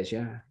many ways,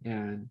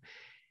 and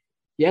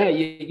yeah,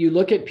 you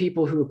look at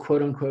people who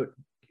quote unquote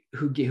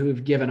who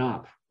have given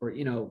up, or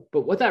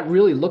but what that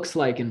really looks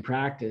like in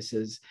practice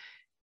is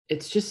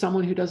it's just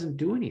someone who doesn't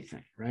do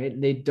anything, right?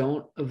 And they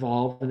don't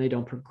evolve and they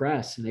don't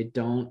progress and they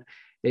don't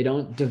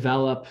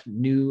develop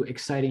new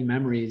exciting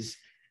memories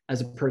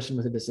as a person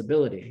with a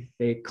disability.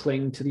 They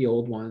cling to the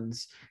old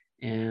ones,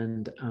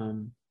 and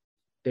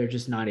they're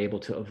just not able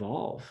to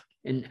evolve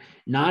and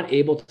not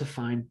able to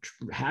find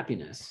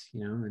happiness,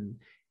 and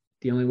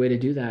the only way to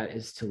do that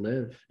is to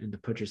live and to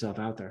put yourself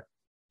out there.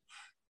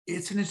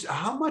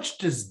 How much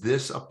does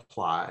this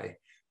apply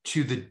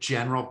to the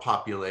general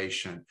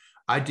population?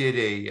 I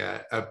did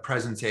a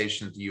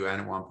presentation at the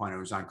UN at one point. It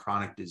was on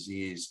chronic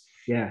disease,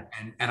 Yeah.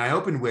 and I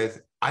opened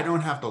with, I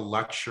don't have the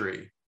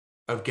luxury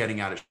of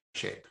getting out of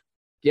shape,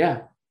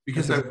 Yeah.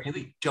 because That's I a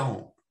really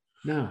don't.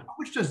 no. How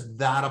much does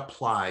that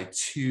apply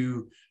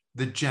to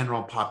the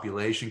general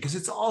population? Because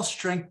it's all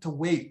strength to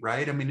weight,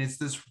 right? I mean, it's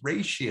this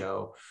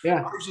ratio.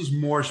 Yeah. Ours is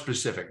more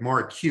specific,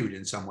 more acute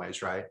in some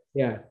ways, right?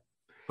 Yeah.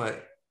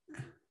 But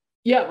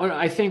Yeah.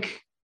 Well,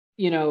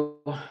 you know,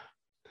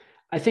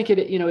 I think it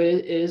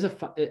is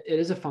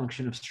a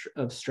function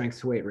of strength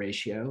to weight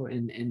ratio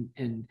and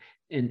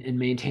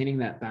maintaining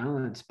that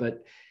balance.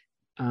 But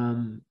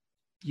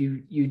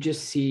you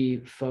just see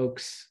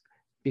folks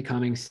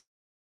becoming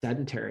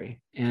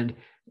sedentary, and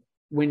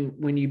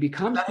when you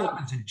become that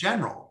happens in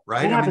general,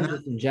 right? that I mean, happens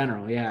just in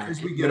general. Yeah.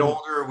 as we get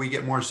older, we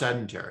get more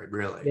sedentary,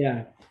 really.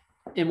 Yeah.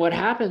 And what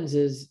happens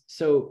is,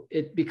 so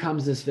it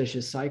becomes this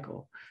vicious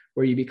cycle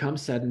where you become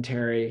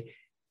sedentary.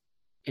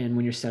 And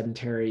when you're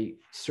sedentary,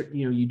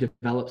 you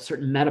develop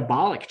certain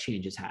metabolic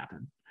changes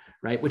happen,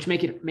 right? Which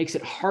makes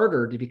it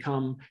harder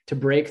to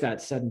break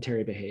that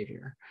sedentary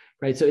behavior,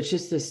 right? So it's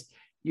just this,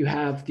 you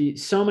have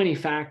so many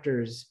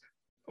factors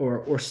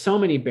or so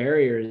many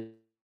barriers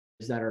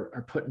that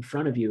are put in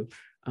front of you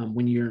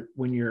when you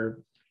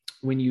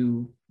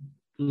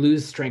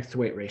lose strength to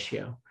weight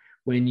ratio,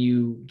 when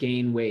you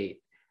gain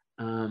weight,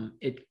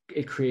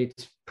 it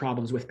creates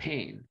problems with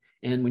pain.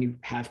 And when you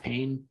have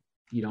pain,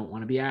 you don't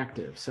want to be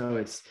active.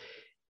 So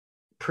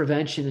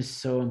prevention is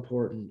so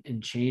important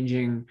in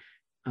changing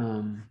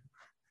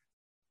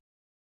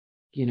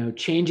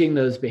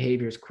those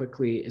behaviors as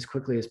quickly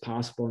as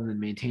possible, and then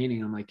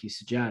maintaining them, like you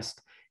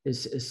suggest,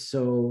 is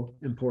so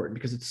important,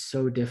 because it's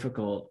so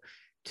difficult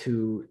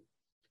to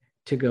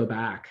go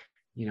back.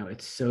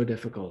 It's so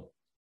difficult.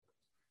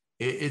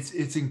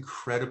 It's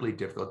incredibly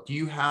difficult. Do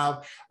you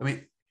have, I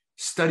mean,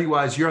 study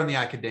wise, you're on the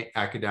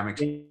academic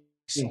Yeah.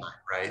 side,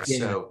 right? Yeah.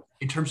 So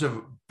in terms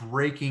of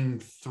breaking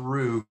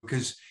through,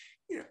 because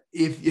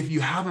if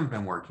you haven't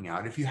been working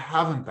out, if you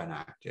haven't been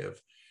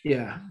active,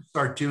 Yeah. you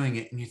start doing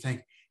it and you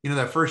think,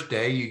 that first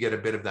day you get a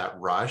bit of that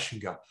rush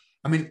and go,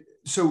 I mean,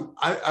 so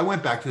I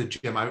went back to the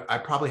gym. I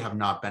probably have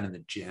not been in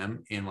the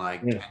gym in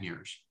like Yeah. 10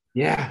 years.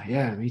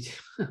 Yeah. Me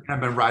too.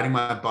 I've been riding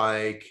my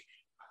bike.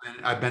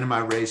 I've been in my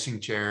racing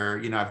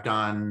chair. I've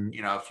done,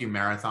 a few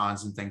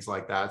marathons and things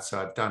like that.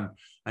 So I've done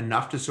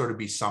enough to sort of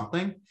be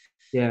something.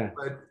 Yeah.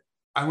 But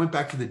I went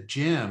back to the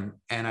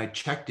gym and I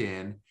checked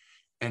in,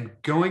 and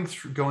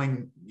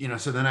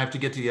so then I have to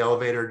get to the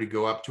elevator to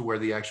go up to where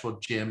the actual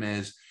gym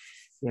is.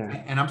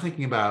 Yeah. And I'm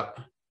thinking about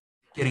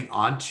getting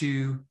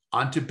onto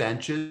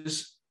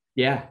benches,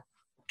 Yeah.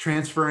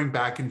 transferring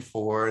back and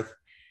forth.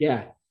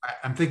 Yeah.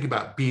 I'm thinking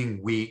about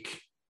being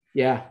weak,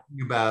 Yeah.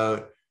 thinking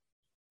about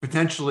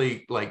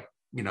potentially like,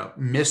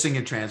 missing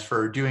a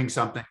transfer, doing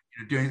something,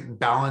 doing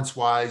balance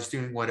wise,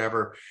 doing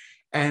whatever.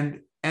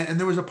 And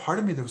there was a part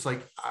of me that was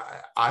like,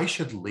 I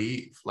should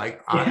leave.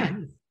 Like Yeah.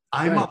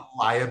 I'm Right. a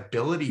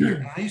liability here.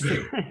 And I used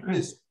to think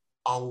this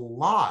a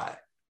lot.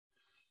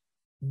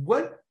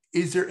 What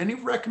is there any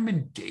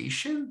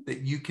recommendation that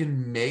you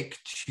can make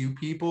to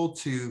people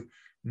to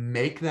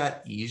make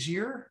that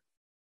easier?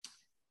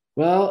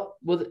 Well,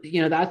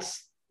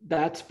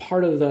 that's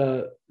part of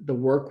the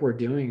work we're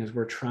doing, is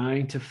we're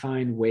trying to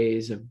find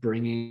ways of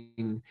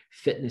bringing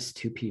fitness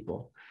to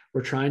people.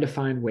 We're trying to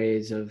find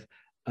ways of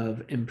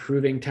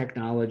improving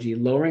technology,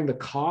 lowering the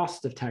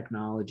cost of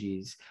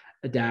technologies,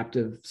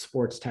 adaptive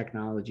sports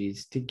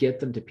technologies, to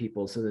get them to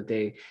people so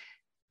that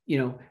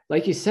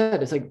like you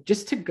said, it's like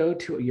just to go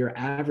to your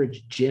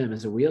average gym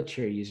as a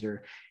wheelchair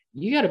user,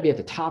 you got to be at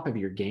the top of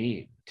your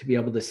game to be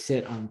able to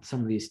sit on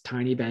some of these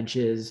tiny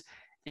benches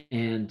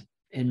and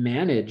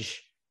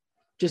manage,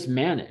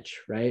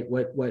 right?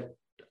 What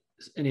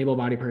an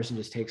able-bodied person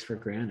just takes for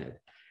granted,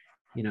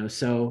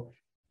 So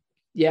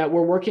yeah,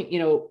 we're working,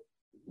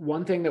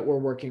 one thing that we're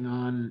working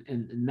on,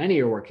 and many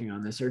are working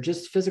on this, are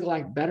just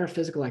better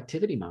physical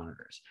activity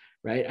monitors,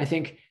 right? I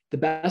think the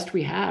best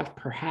we have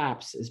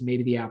perhaps is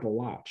maybe the Apple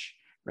Watch,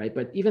 right?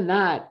 But even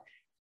that,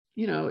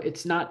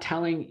 it's not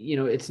telling,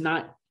 it's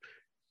not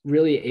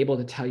really able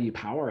to tell you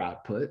power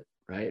output,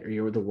 right?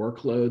 Or the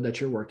workload that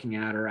you're working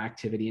at, or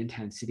activity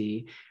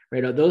intensity,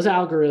 right? Those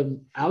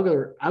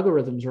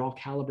algorithms are all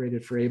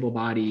calibrated for able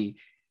body,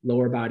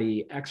 lower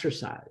body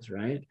exercise,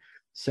 right?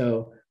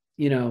 So,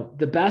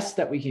 the best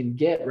that we can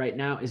get right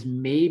now is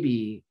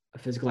maybe a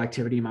physical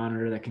activity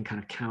monitor that can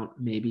kind of count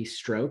maybe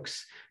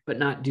strokes, but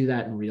not do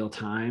that in real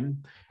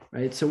time,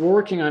 right? So we're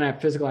working on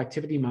physical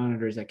activity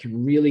monitors that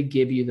can really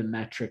give you the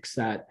metrics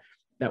that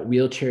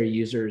wheelchair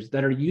users,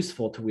 that are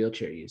useful to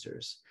wheelchair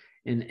users,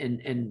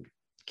 and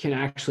can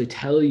actually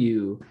tell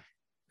you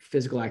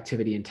physical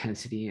activity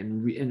intensity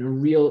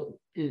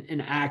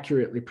and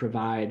accurately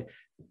provide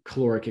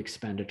caloric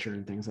expenditure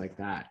and things like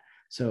that.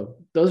 So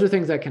those are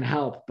things that can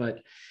help. But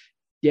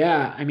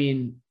yeah, I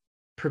mean,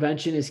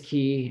 prevention is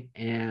key,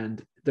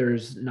 and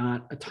there's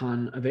not a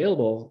ton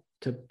available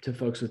to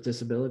folks with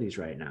disabilities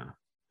right now.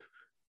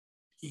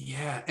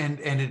 Yeah, and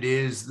it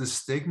is, the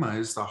stigma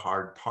is the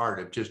hard part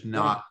of just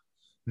not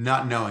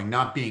knowing,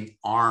 not being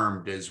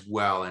armed as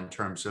well in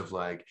terms of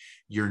like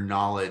your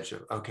knowledge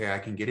of, okay, I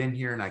can get in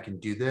here and I can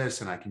do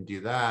this and I can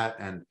do that.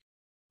 And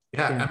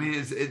yeah. I mean,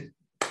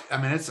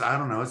 it's, I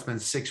don't know, it's been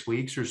 6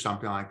 weeks or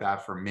something like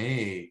that for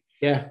me.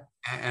 Yeah.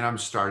 And I'm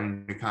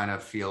starting to kind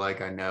of feel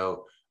like I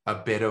know a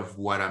bit of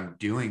what I'm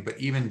doing, but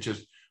even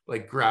just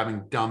like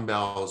grabbing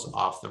dumbbells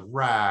off the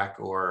rack,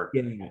 or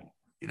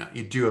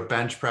you do a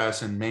bench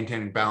press and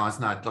maintaining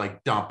balance, not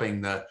like dumping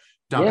the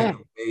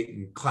weight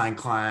and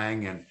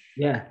clang. And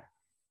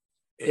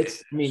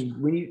it's, I mean,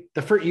 when you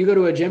go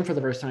to a gym for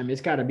the first time,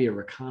 it's got to be a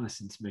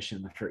reconnaissance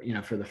mission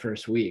for the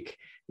first week.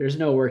 There's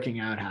no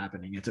working out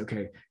happening. It's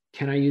okay.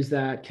 Can I use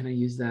that? Can I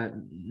use that?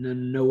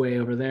 No way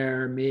over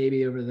there.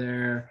 Maybe over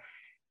there.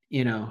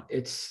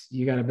 It's,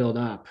 you got to build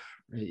up.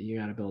 Right? You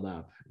got to build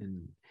up,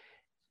 and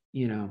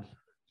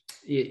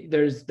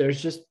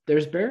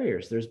there's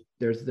barriers.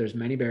 There's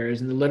many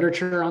barriers, and the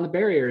literature on the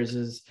barriers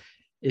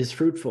is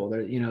fruitful.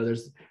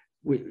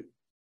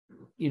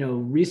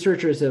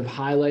 Researchers have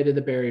highlighted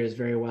the barriers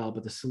very well,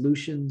 but the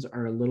solutions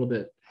are a little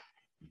bit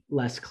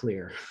less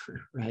clear,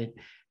 right?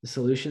 The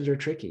solutions are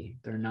tricky.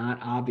 They're not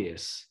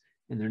obvious,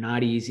 and they're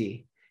not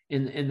easy,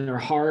 and they're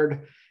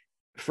hard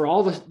for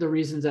all the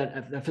reasons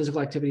that physical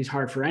activity is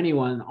hard for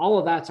anyone. All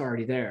of that's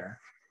already there.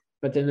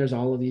 But then there's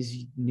all of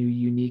these new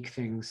unique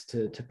things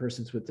to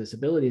persons with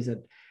disabilities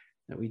that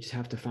we just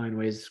have to find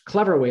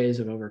clever ways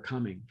of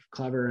overcoming,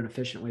 clever and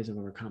efficient ways of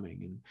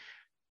overcoming. And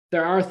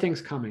there are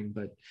things coming,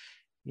 but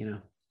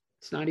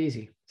it's not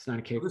easy. It's not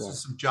a cakewalk. This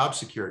is some job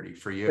security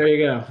for you. There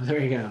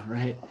you go.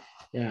 Right.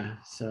 Yeah.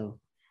 So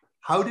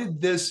how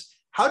did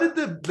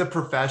the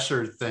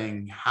professor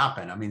thing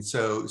happen? I mean,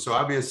 so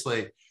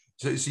obviously,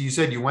 so you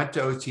said you went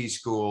to OT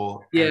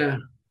school. Yeah.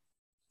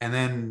 And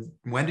then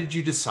when did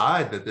you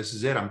decide that this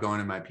is it? I'm going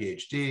to my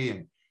PhD.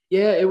 And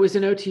yeah, it was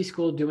in OT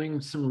school, doing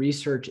some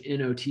research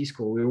in OT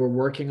school. We were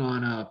working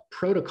on a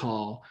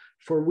protocol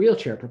for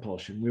wheelchair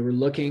propulsion. We were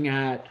looking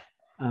at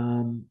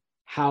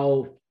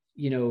how,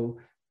 oh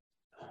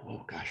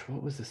gosh,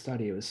 what was the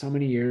study? It was so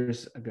many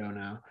years ago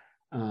now.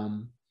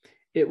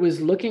 It was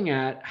looking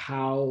at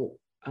how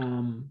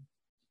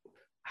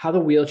the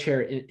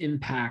wheelchair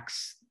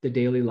impacts the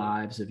daily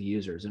lives of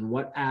users, and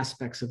what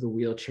aspects of the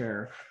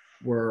wheelchair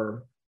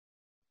were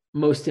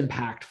most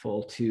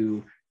impactful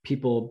to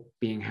people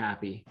being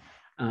happy,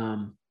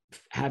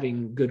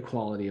 having good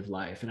quality of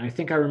life. And I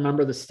think I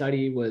remember the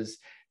study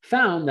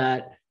found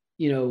that,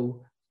 it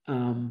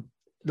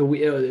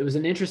was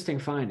an interesting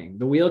finding.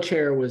 The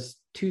wheelchair was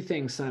two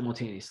things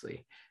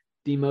simultaneously.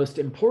 The most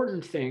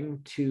important thing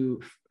to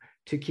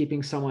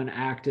keeping someone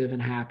active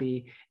and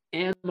happy,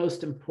 and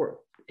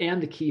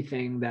the key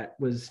thing that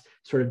was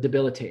sort of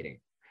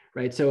debilitating,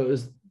 right? So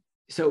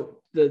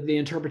the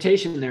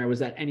interpretation there was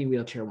that any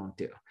wheelchair won't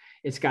do.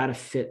 It's got to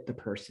fit the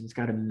person. It's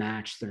got to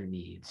match their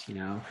needs,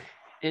 and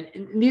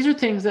these are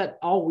things that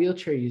all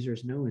wheelchair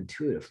users know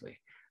intuitively,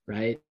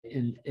 right?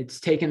 And it's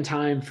taken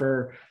time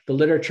for the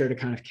literature to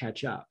kind of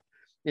catch up.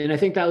 And I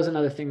think that was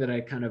another thing that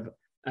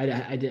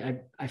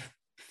I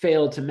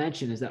failed to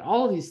mention, is that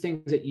all of these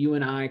things that you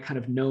and I kind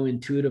of know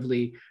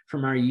intuitively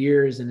from our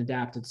years in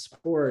adapted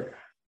sport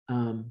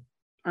are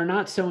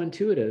not so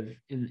intuitive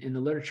in the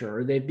literature,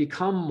 or they've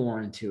become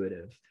more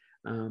intuitive.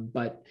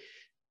 But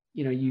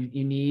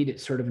you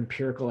need sort of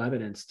empirical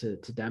evidence to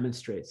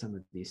demonstrate some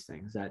of these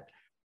things, that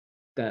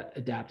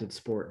adapted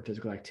sport and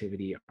physical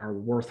activity are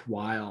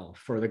worthwhile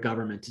for the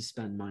government to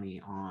spend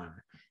money on.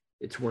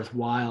 it's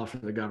worthwhile for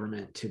the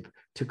government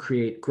to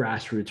create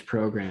grassroots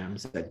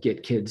programs that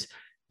get kids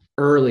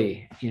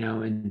early,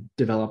 and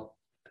develop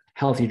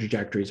healthy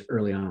trajectories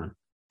early on.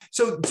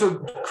 So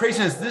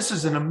craziness, this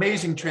is an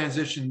amazing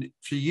transition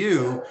for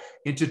you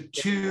into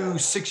 2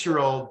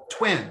 6-year-old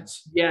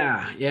twins.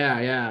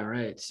 Yeah.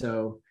 Right.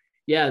 So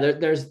yeah,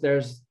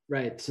 there's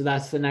right. So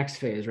that's the next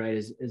phase, right?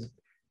 Is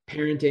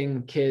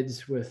parenting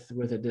kids with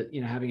a,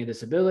 having a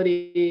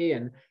disability.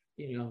 And,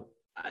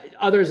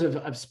 others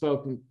have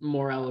spoken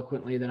more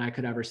eloquently than I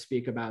could ever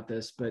speak about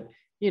this, but,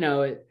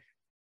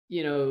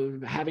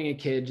 having a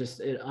kid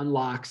it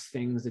unlocks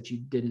things that you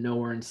didn't know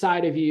were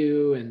inside of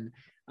you,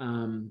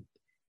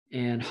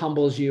 and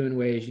humbles you in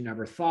ways you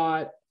never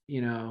thought.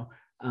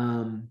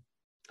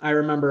 I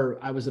remember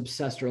I was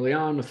obsessed early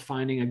on with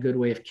finding a good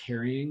way of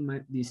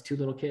carrying these 2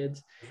 little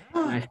kids.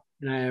 And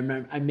I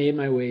remember I made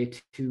my way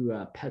to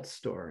a pet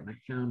store, and I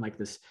found like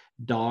this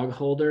dog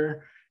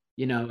holder,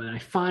 and I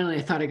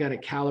thought I got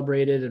it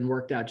calibrated and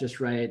worked out just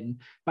right.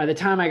 And by the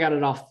time I got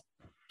it all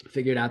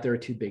figured out, they were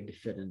too big to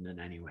fit in it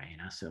anyway,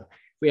 So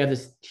we have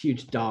this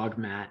huge dog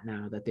mat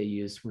now that they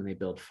use when they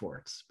build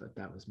forts. But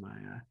that was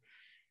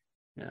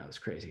that was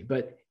crazy.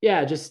 But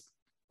yeah, just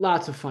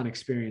lots of fun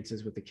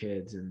experiences with the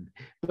kids.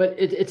 But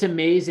it's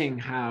amazing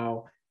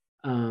how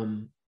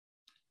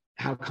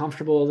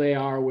comfortable they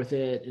are with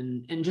it,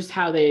 and just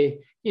how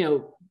they,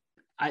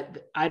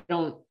 I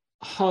don't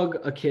hug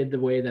a kid the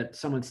way that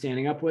someone's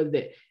standing up with.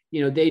 They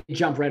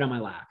jump right on my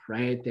lap,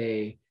 right?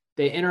 They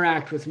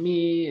interact with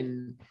me,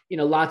 and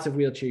lots of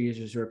wheelchair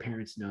users or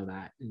parents know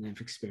that and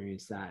have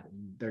experienced that,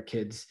 and their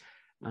kids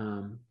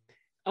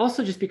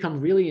also just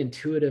become really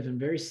intuitive and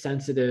very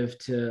sensitive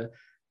to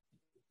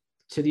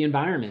the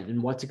environment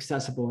and what's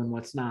accessible and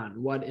what's not,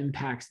 and what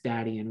impacts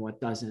daddy and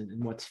what doesn't,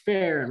 and what's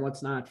fair and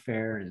what's not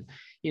fair. And,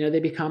 they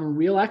become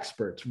real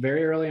experts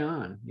very early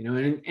on,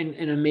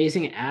 and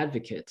amazing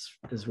advocates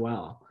as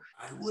well.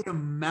 I would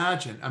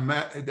imagine. I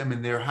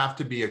mean, there have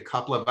to be a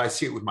couple of, I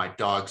see it with my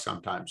dog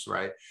sometimes,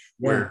 right?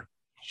 Where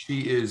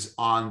she is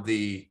on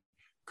the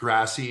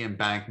grassy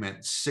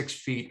embankment 6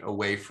 feet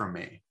away from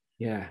me.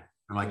 Yeah.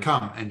 I'm like,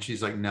 come. And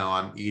she's like, no,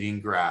 I'm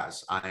eating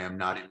grass. I am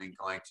not even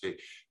going to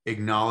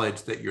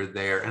acknowledge that you're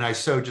there. And I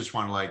just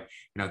want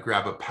to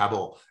grab a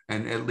pebble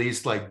and at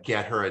least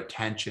get her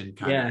attention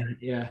kind of.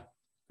 Yeah.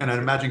 And I'd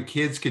imagine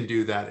kids can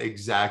do that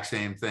exact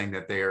same thing,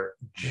 that they're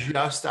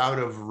just out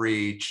of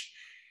reach.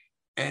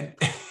 And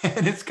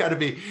it's got to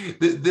be,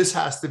 this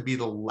has to be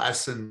the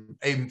lesson,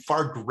 a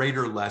far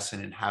greater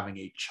lesson in having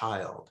a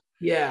child.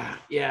 Yeah.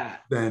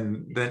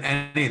 Than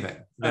anything,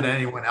 than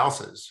anyone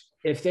else's.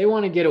 If they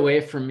want to get away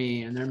from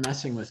me and they're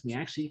messing with me,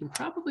 actually, you can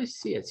probably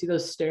see it. See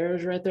those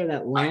stairs right there,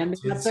 that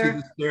landing up there? See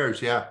the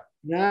stairs, yeah.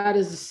 That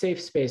is a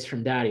safe space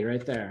from daddy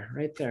right there.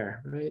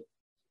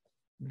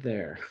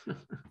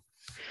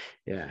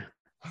 Yeah.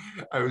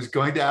 I was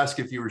going to ask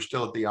if you were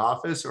still at the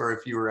office or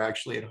if you were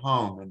actually at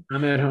home. And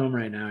I'm at home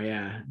right now.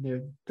 Yeah.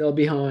 They'll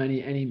be home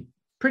any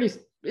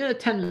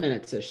 10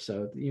 minutes ish.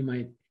 So you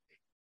might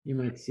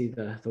see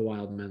the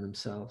wild men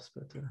themselves,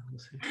 but we'll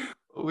see.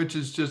 Which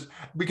is just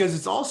because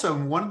it's also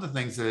one of the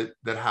things that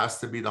has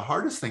to be the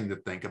hardest thing to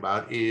think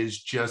about is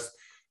just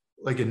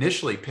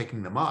initially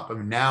picking them up. I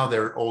mean, now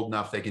they're old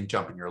enough they can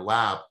jump in your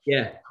lap.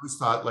 Yeah. I always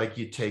thought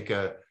you take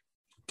a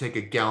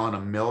gallon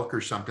of milk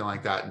or something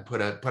like that and put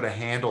a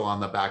handle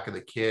on the back of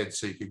the kid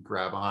so you could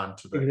grab on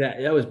to the.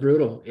 Exactly. That was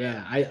brutal.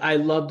 Yeah. I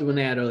loved when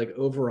they had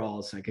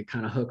overalls. So I could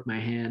kind of hook my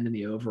hand in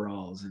the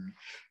overalls, and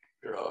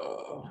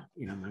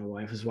my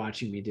wife was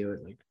watching me do it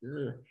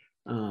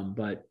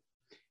but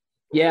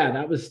yeah,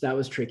 that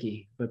was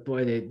tricky. But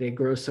boy, they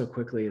grow so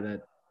quickly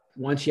that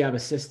once you have a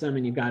system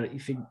and you've got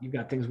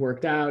things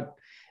worked out,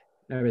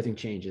 everything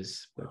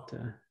changes. But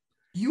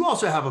you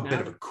also have a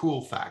bit of a cool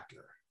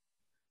factor.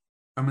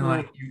 I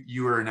mean,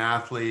 you were an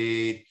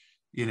athlete,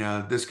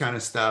 this kind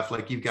of stuff.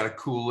 You've got a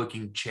cool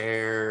looking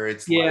chair.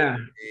 It's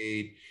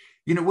lightweight,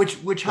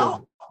 which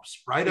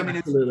helps, right? I mean,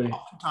 absolutely. It's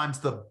oftentimes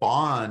the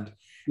bond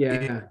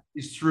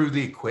is through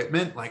the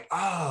equipment.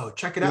 Oh,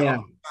 check it out. Yeah.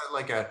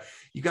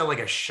 You got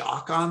a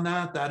shock on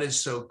that. That is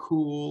so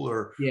cool.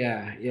 Or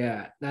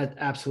yeah, that's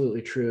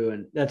absolutely true.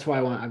 And that's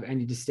why I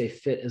need to stay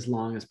fit as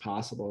long as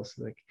possible.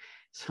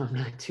 So I'm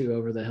not too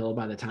over the hill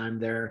by the time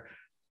they're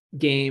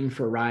game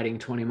for riding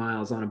 20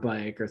 miles on a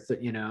bike or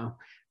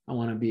I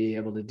want to be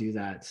able to do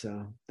that.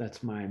 So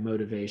that's my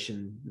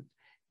motivation,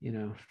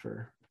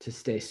 to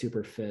stay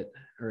super fit,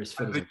 or as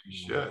fit as I can. You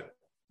should.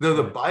 No,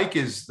 the bike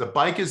is the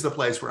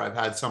place where I've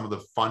had some of the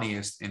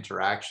funniest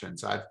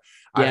interactions. I've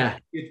had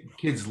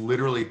kids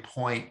literally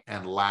point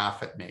and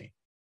laugh at me.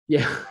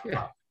 Yeah.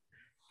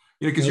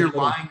 Because you're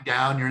lying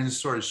down, you're in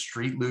this sort of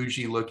street luge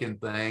looking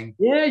thing.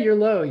 Yeah, you're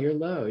low.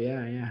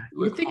 Yeah.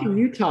 You think in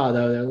Utah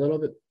though, they're a little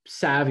bit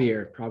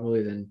savvier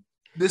probably than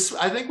this.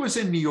 I think was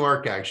in New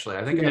York actually.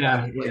 I think I've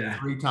had it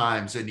 3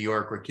 times in New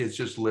York where kids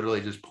just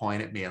literally just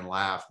point at me and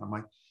laugh. I'm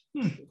like,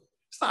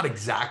 it's not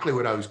exactly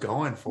what I was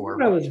going for.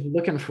 What I was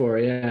looking for.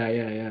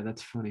 Yeah.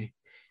 That's funny.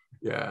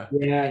 Yeah.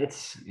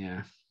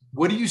 Yeah.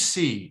 what do you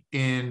see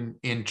in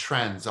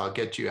trends? I'll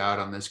get you out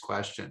on this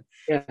question.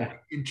 Yeah.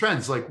 In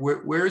trends, like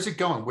where is it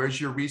going? Where's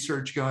your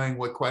research going?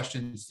 What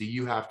questions do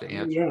you have to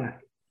answer? Yeah.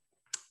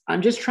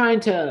 I'm just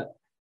trying to,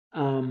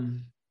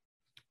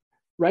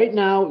 right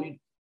now,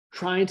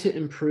 trying to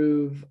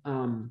improve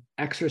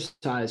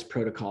exercise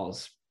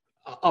protocols,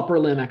 upper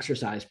limb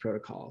exercise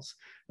protocols.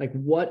 Like,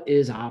 what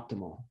is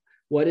optimal?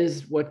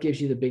 What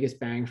gives you the biggest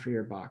bang for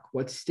your buck?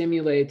 What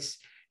stimulates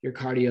your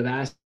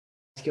cardiovascular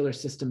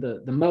system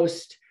the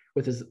most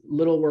with as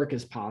little work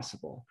as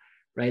possible,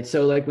 right?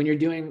 So like when you're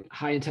doing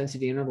high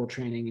intensity interval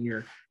training and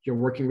you're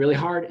working really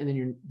hard and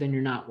then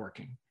you're not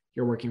working.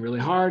 You're working really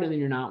hard and then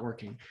you're not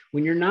working.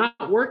 When you're not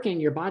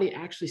working, your body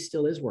actually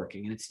still is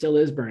working and it still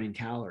is burning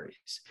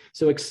calories.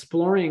 So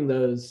exploring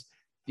the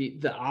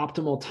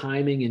optimal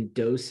timing and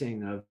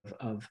dosing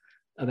of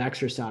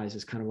exercise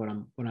is kind of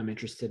what I'm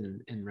interested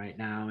in right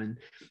now.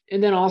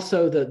 And then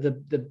also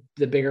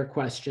the bigger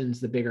questions,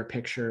 the bigger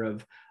picture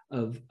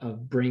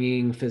of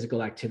bringing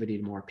physical activity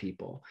to more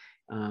people.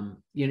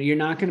 You're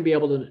not going to be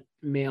able to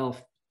mail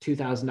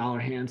 $2,000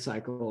 hand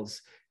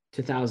cycles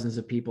to thousands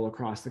of people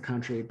across the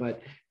country,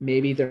 but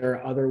maybe there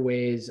are other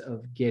ways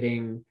of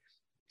getting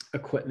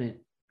equipment,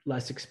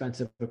 less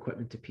expensive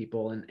equipment to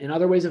people, and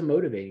other ways of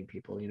motivating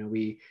people.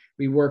 We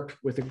worked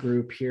with a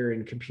group here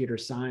in computer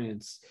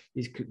science,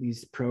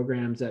 these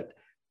programs that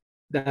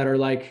are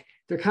like,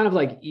 they're kind of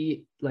like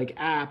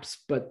apps,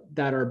 but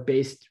that are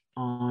based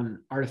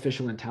on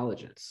artificial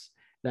intelligence,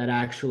 that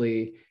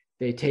actually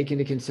they take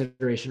into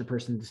consideration a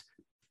person's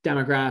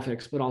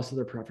demographics, but also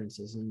their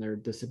preferences and their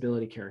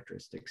disability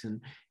characteristics and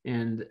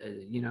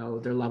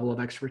their level of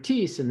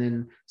expertise, and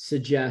then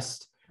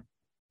suggest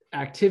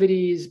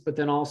activities, but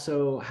then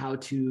also how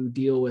to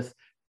deal with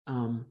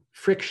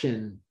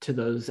friction to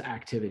those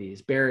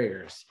activities,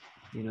 barriers,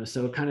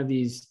 so kind of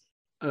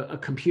a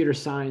computer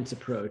science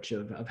approach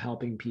of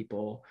helping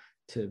people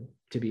to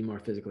be more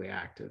physically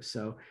active.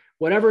 So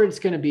whatever it's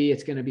going to be a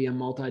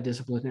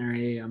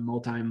multidisciplinary, a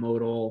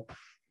multimodal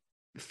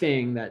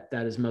thing that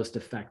is most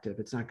effective.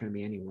 It's not going to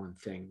be any one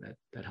thing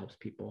that helps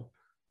people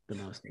the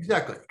most.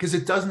 Exactly, because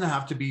it doesn't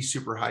have to be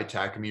super high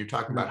tech. I mean, you're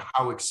talking about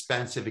how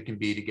expensive it can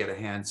be to get a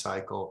hand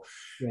cycle.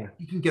 Yeah,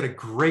 you can get a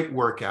great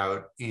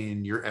workout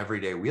in your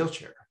everyday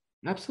wheelchair.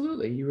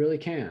 Absolutely, you really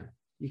can.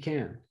 You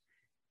can.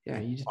 Yeah,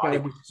 you just got to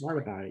be smart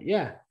about it.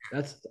 Yeah,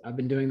 I've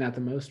been doing that the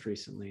most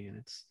recently,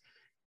 and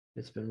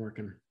it's been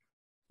working.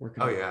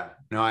 Oh yeah,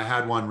 no, I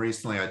had one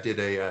recently. I did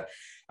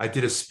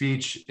a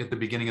speech at the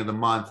beginning of the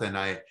month, and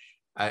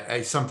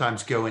I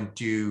sometimes go and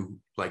do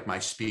like my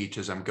speech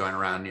as I'm going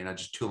around,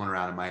 just tooling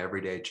around in my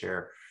everyday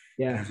chair.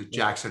 Yeah. There's a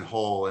Jackson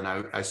Hole, and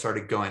I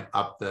started going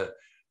up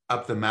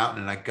the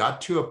mountain, and I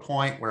got to a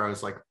point where I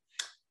was like,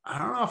 I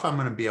don't know if I'm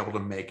going to be able to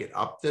make it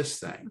up this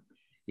thing.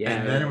 Yeah.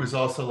 And then it was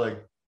also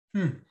like,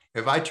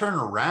 if I turn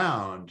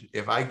around,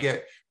 if I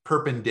get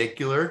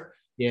perpendicular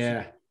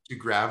to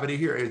gravity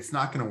here, it's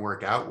not going to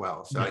work out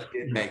well. So I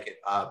did make it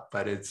up,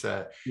 but it's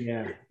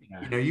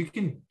you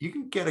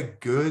can get a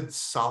good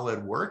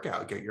solid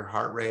workout, get your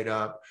heart rate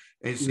up,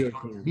 and so you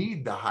don't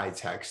need the high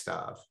tech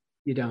stuff.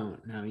 You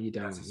don't. No, you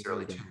don't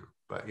necessarily too.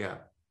 But yeah,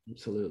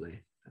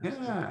 absolutely.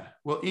 Yeah.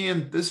 Well,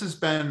 Ian, this has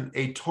been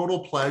a total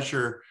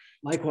pleasure.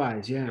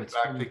 Likewise. Yeah. It's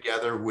back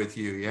together with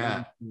you.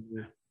 Yeah.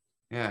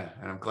 Yeah.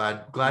 And I'm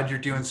glad you're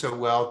doing so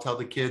well. Tell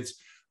the kids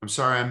I'm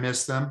sorry I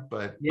missed them,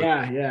 but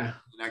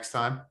next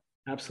time.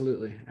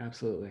 Absolutely.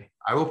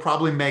 I will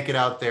probably make it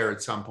out there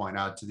at some point,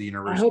 out to the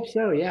university. I hope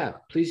so. Yeah.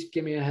 Please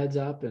give me a heads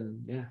up,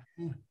 and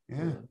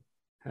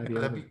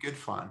that'd be good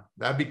fun.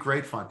 That'd be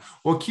great fun.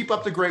 Well, keep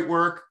up the great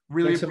work.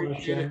 Really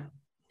appreciate it.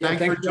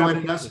 Thanks for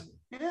joining us.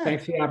 Yeah.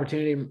 Thanks for the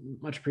opportunity.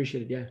 Much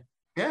appreciated. Yeah.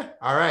 Yeah.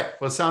 All right.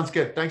 Well, sounds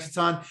good. Thanks a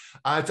ton.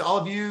 To all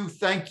of you,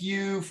 thank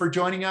you for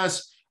joining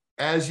us.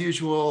 As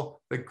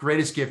usual, the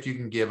greatest gift you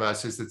can give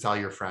us is to tell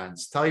your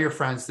friends. Tell your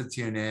friends to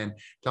tune in.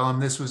 Tell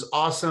them this was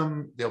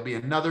awesome. There'll be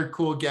another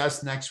cool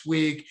guest next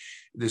week.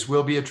 This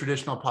will be a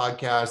traditional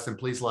podcast, and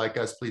please like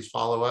us, please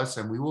follow us,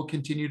 and we will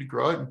continue to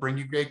grow it and bring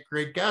you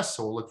great guests.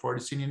 So we'll look forward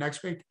to seeing you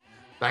next week.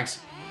 Thanks.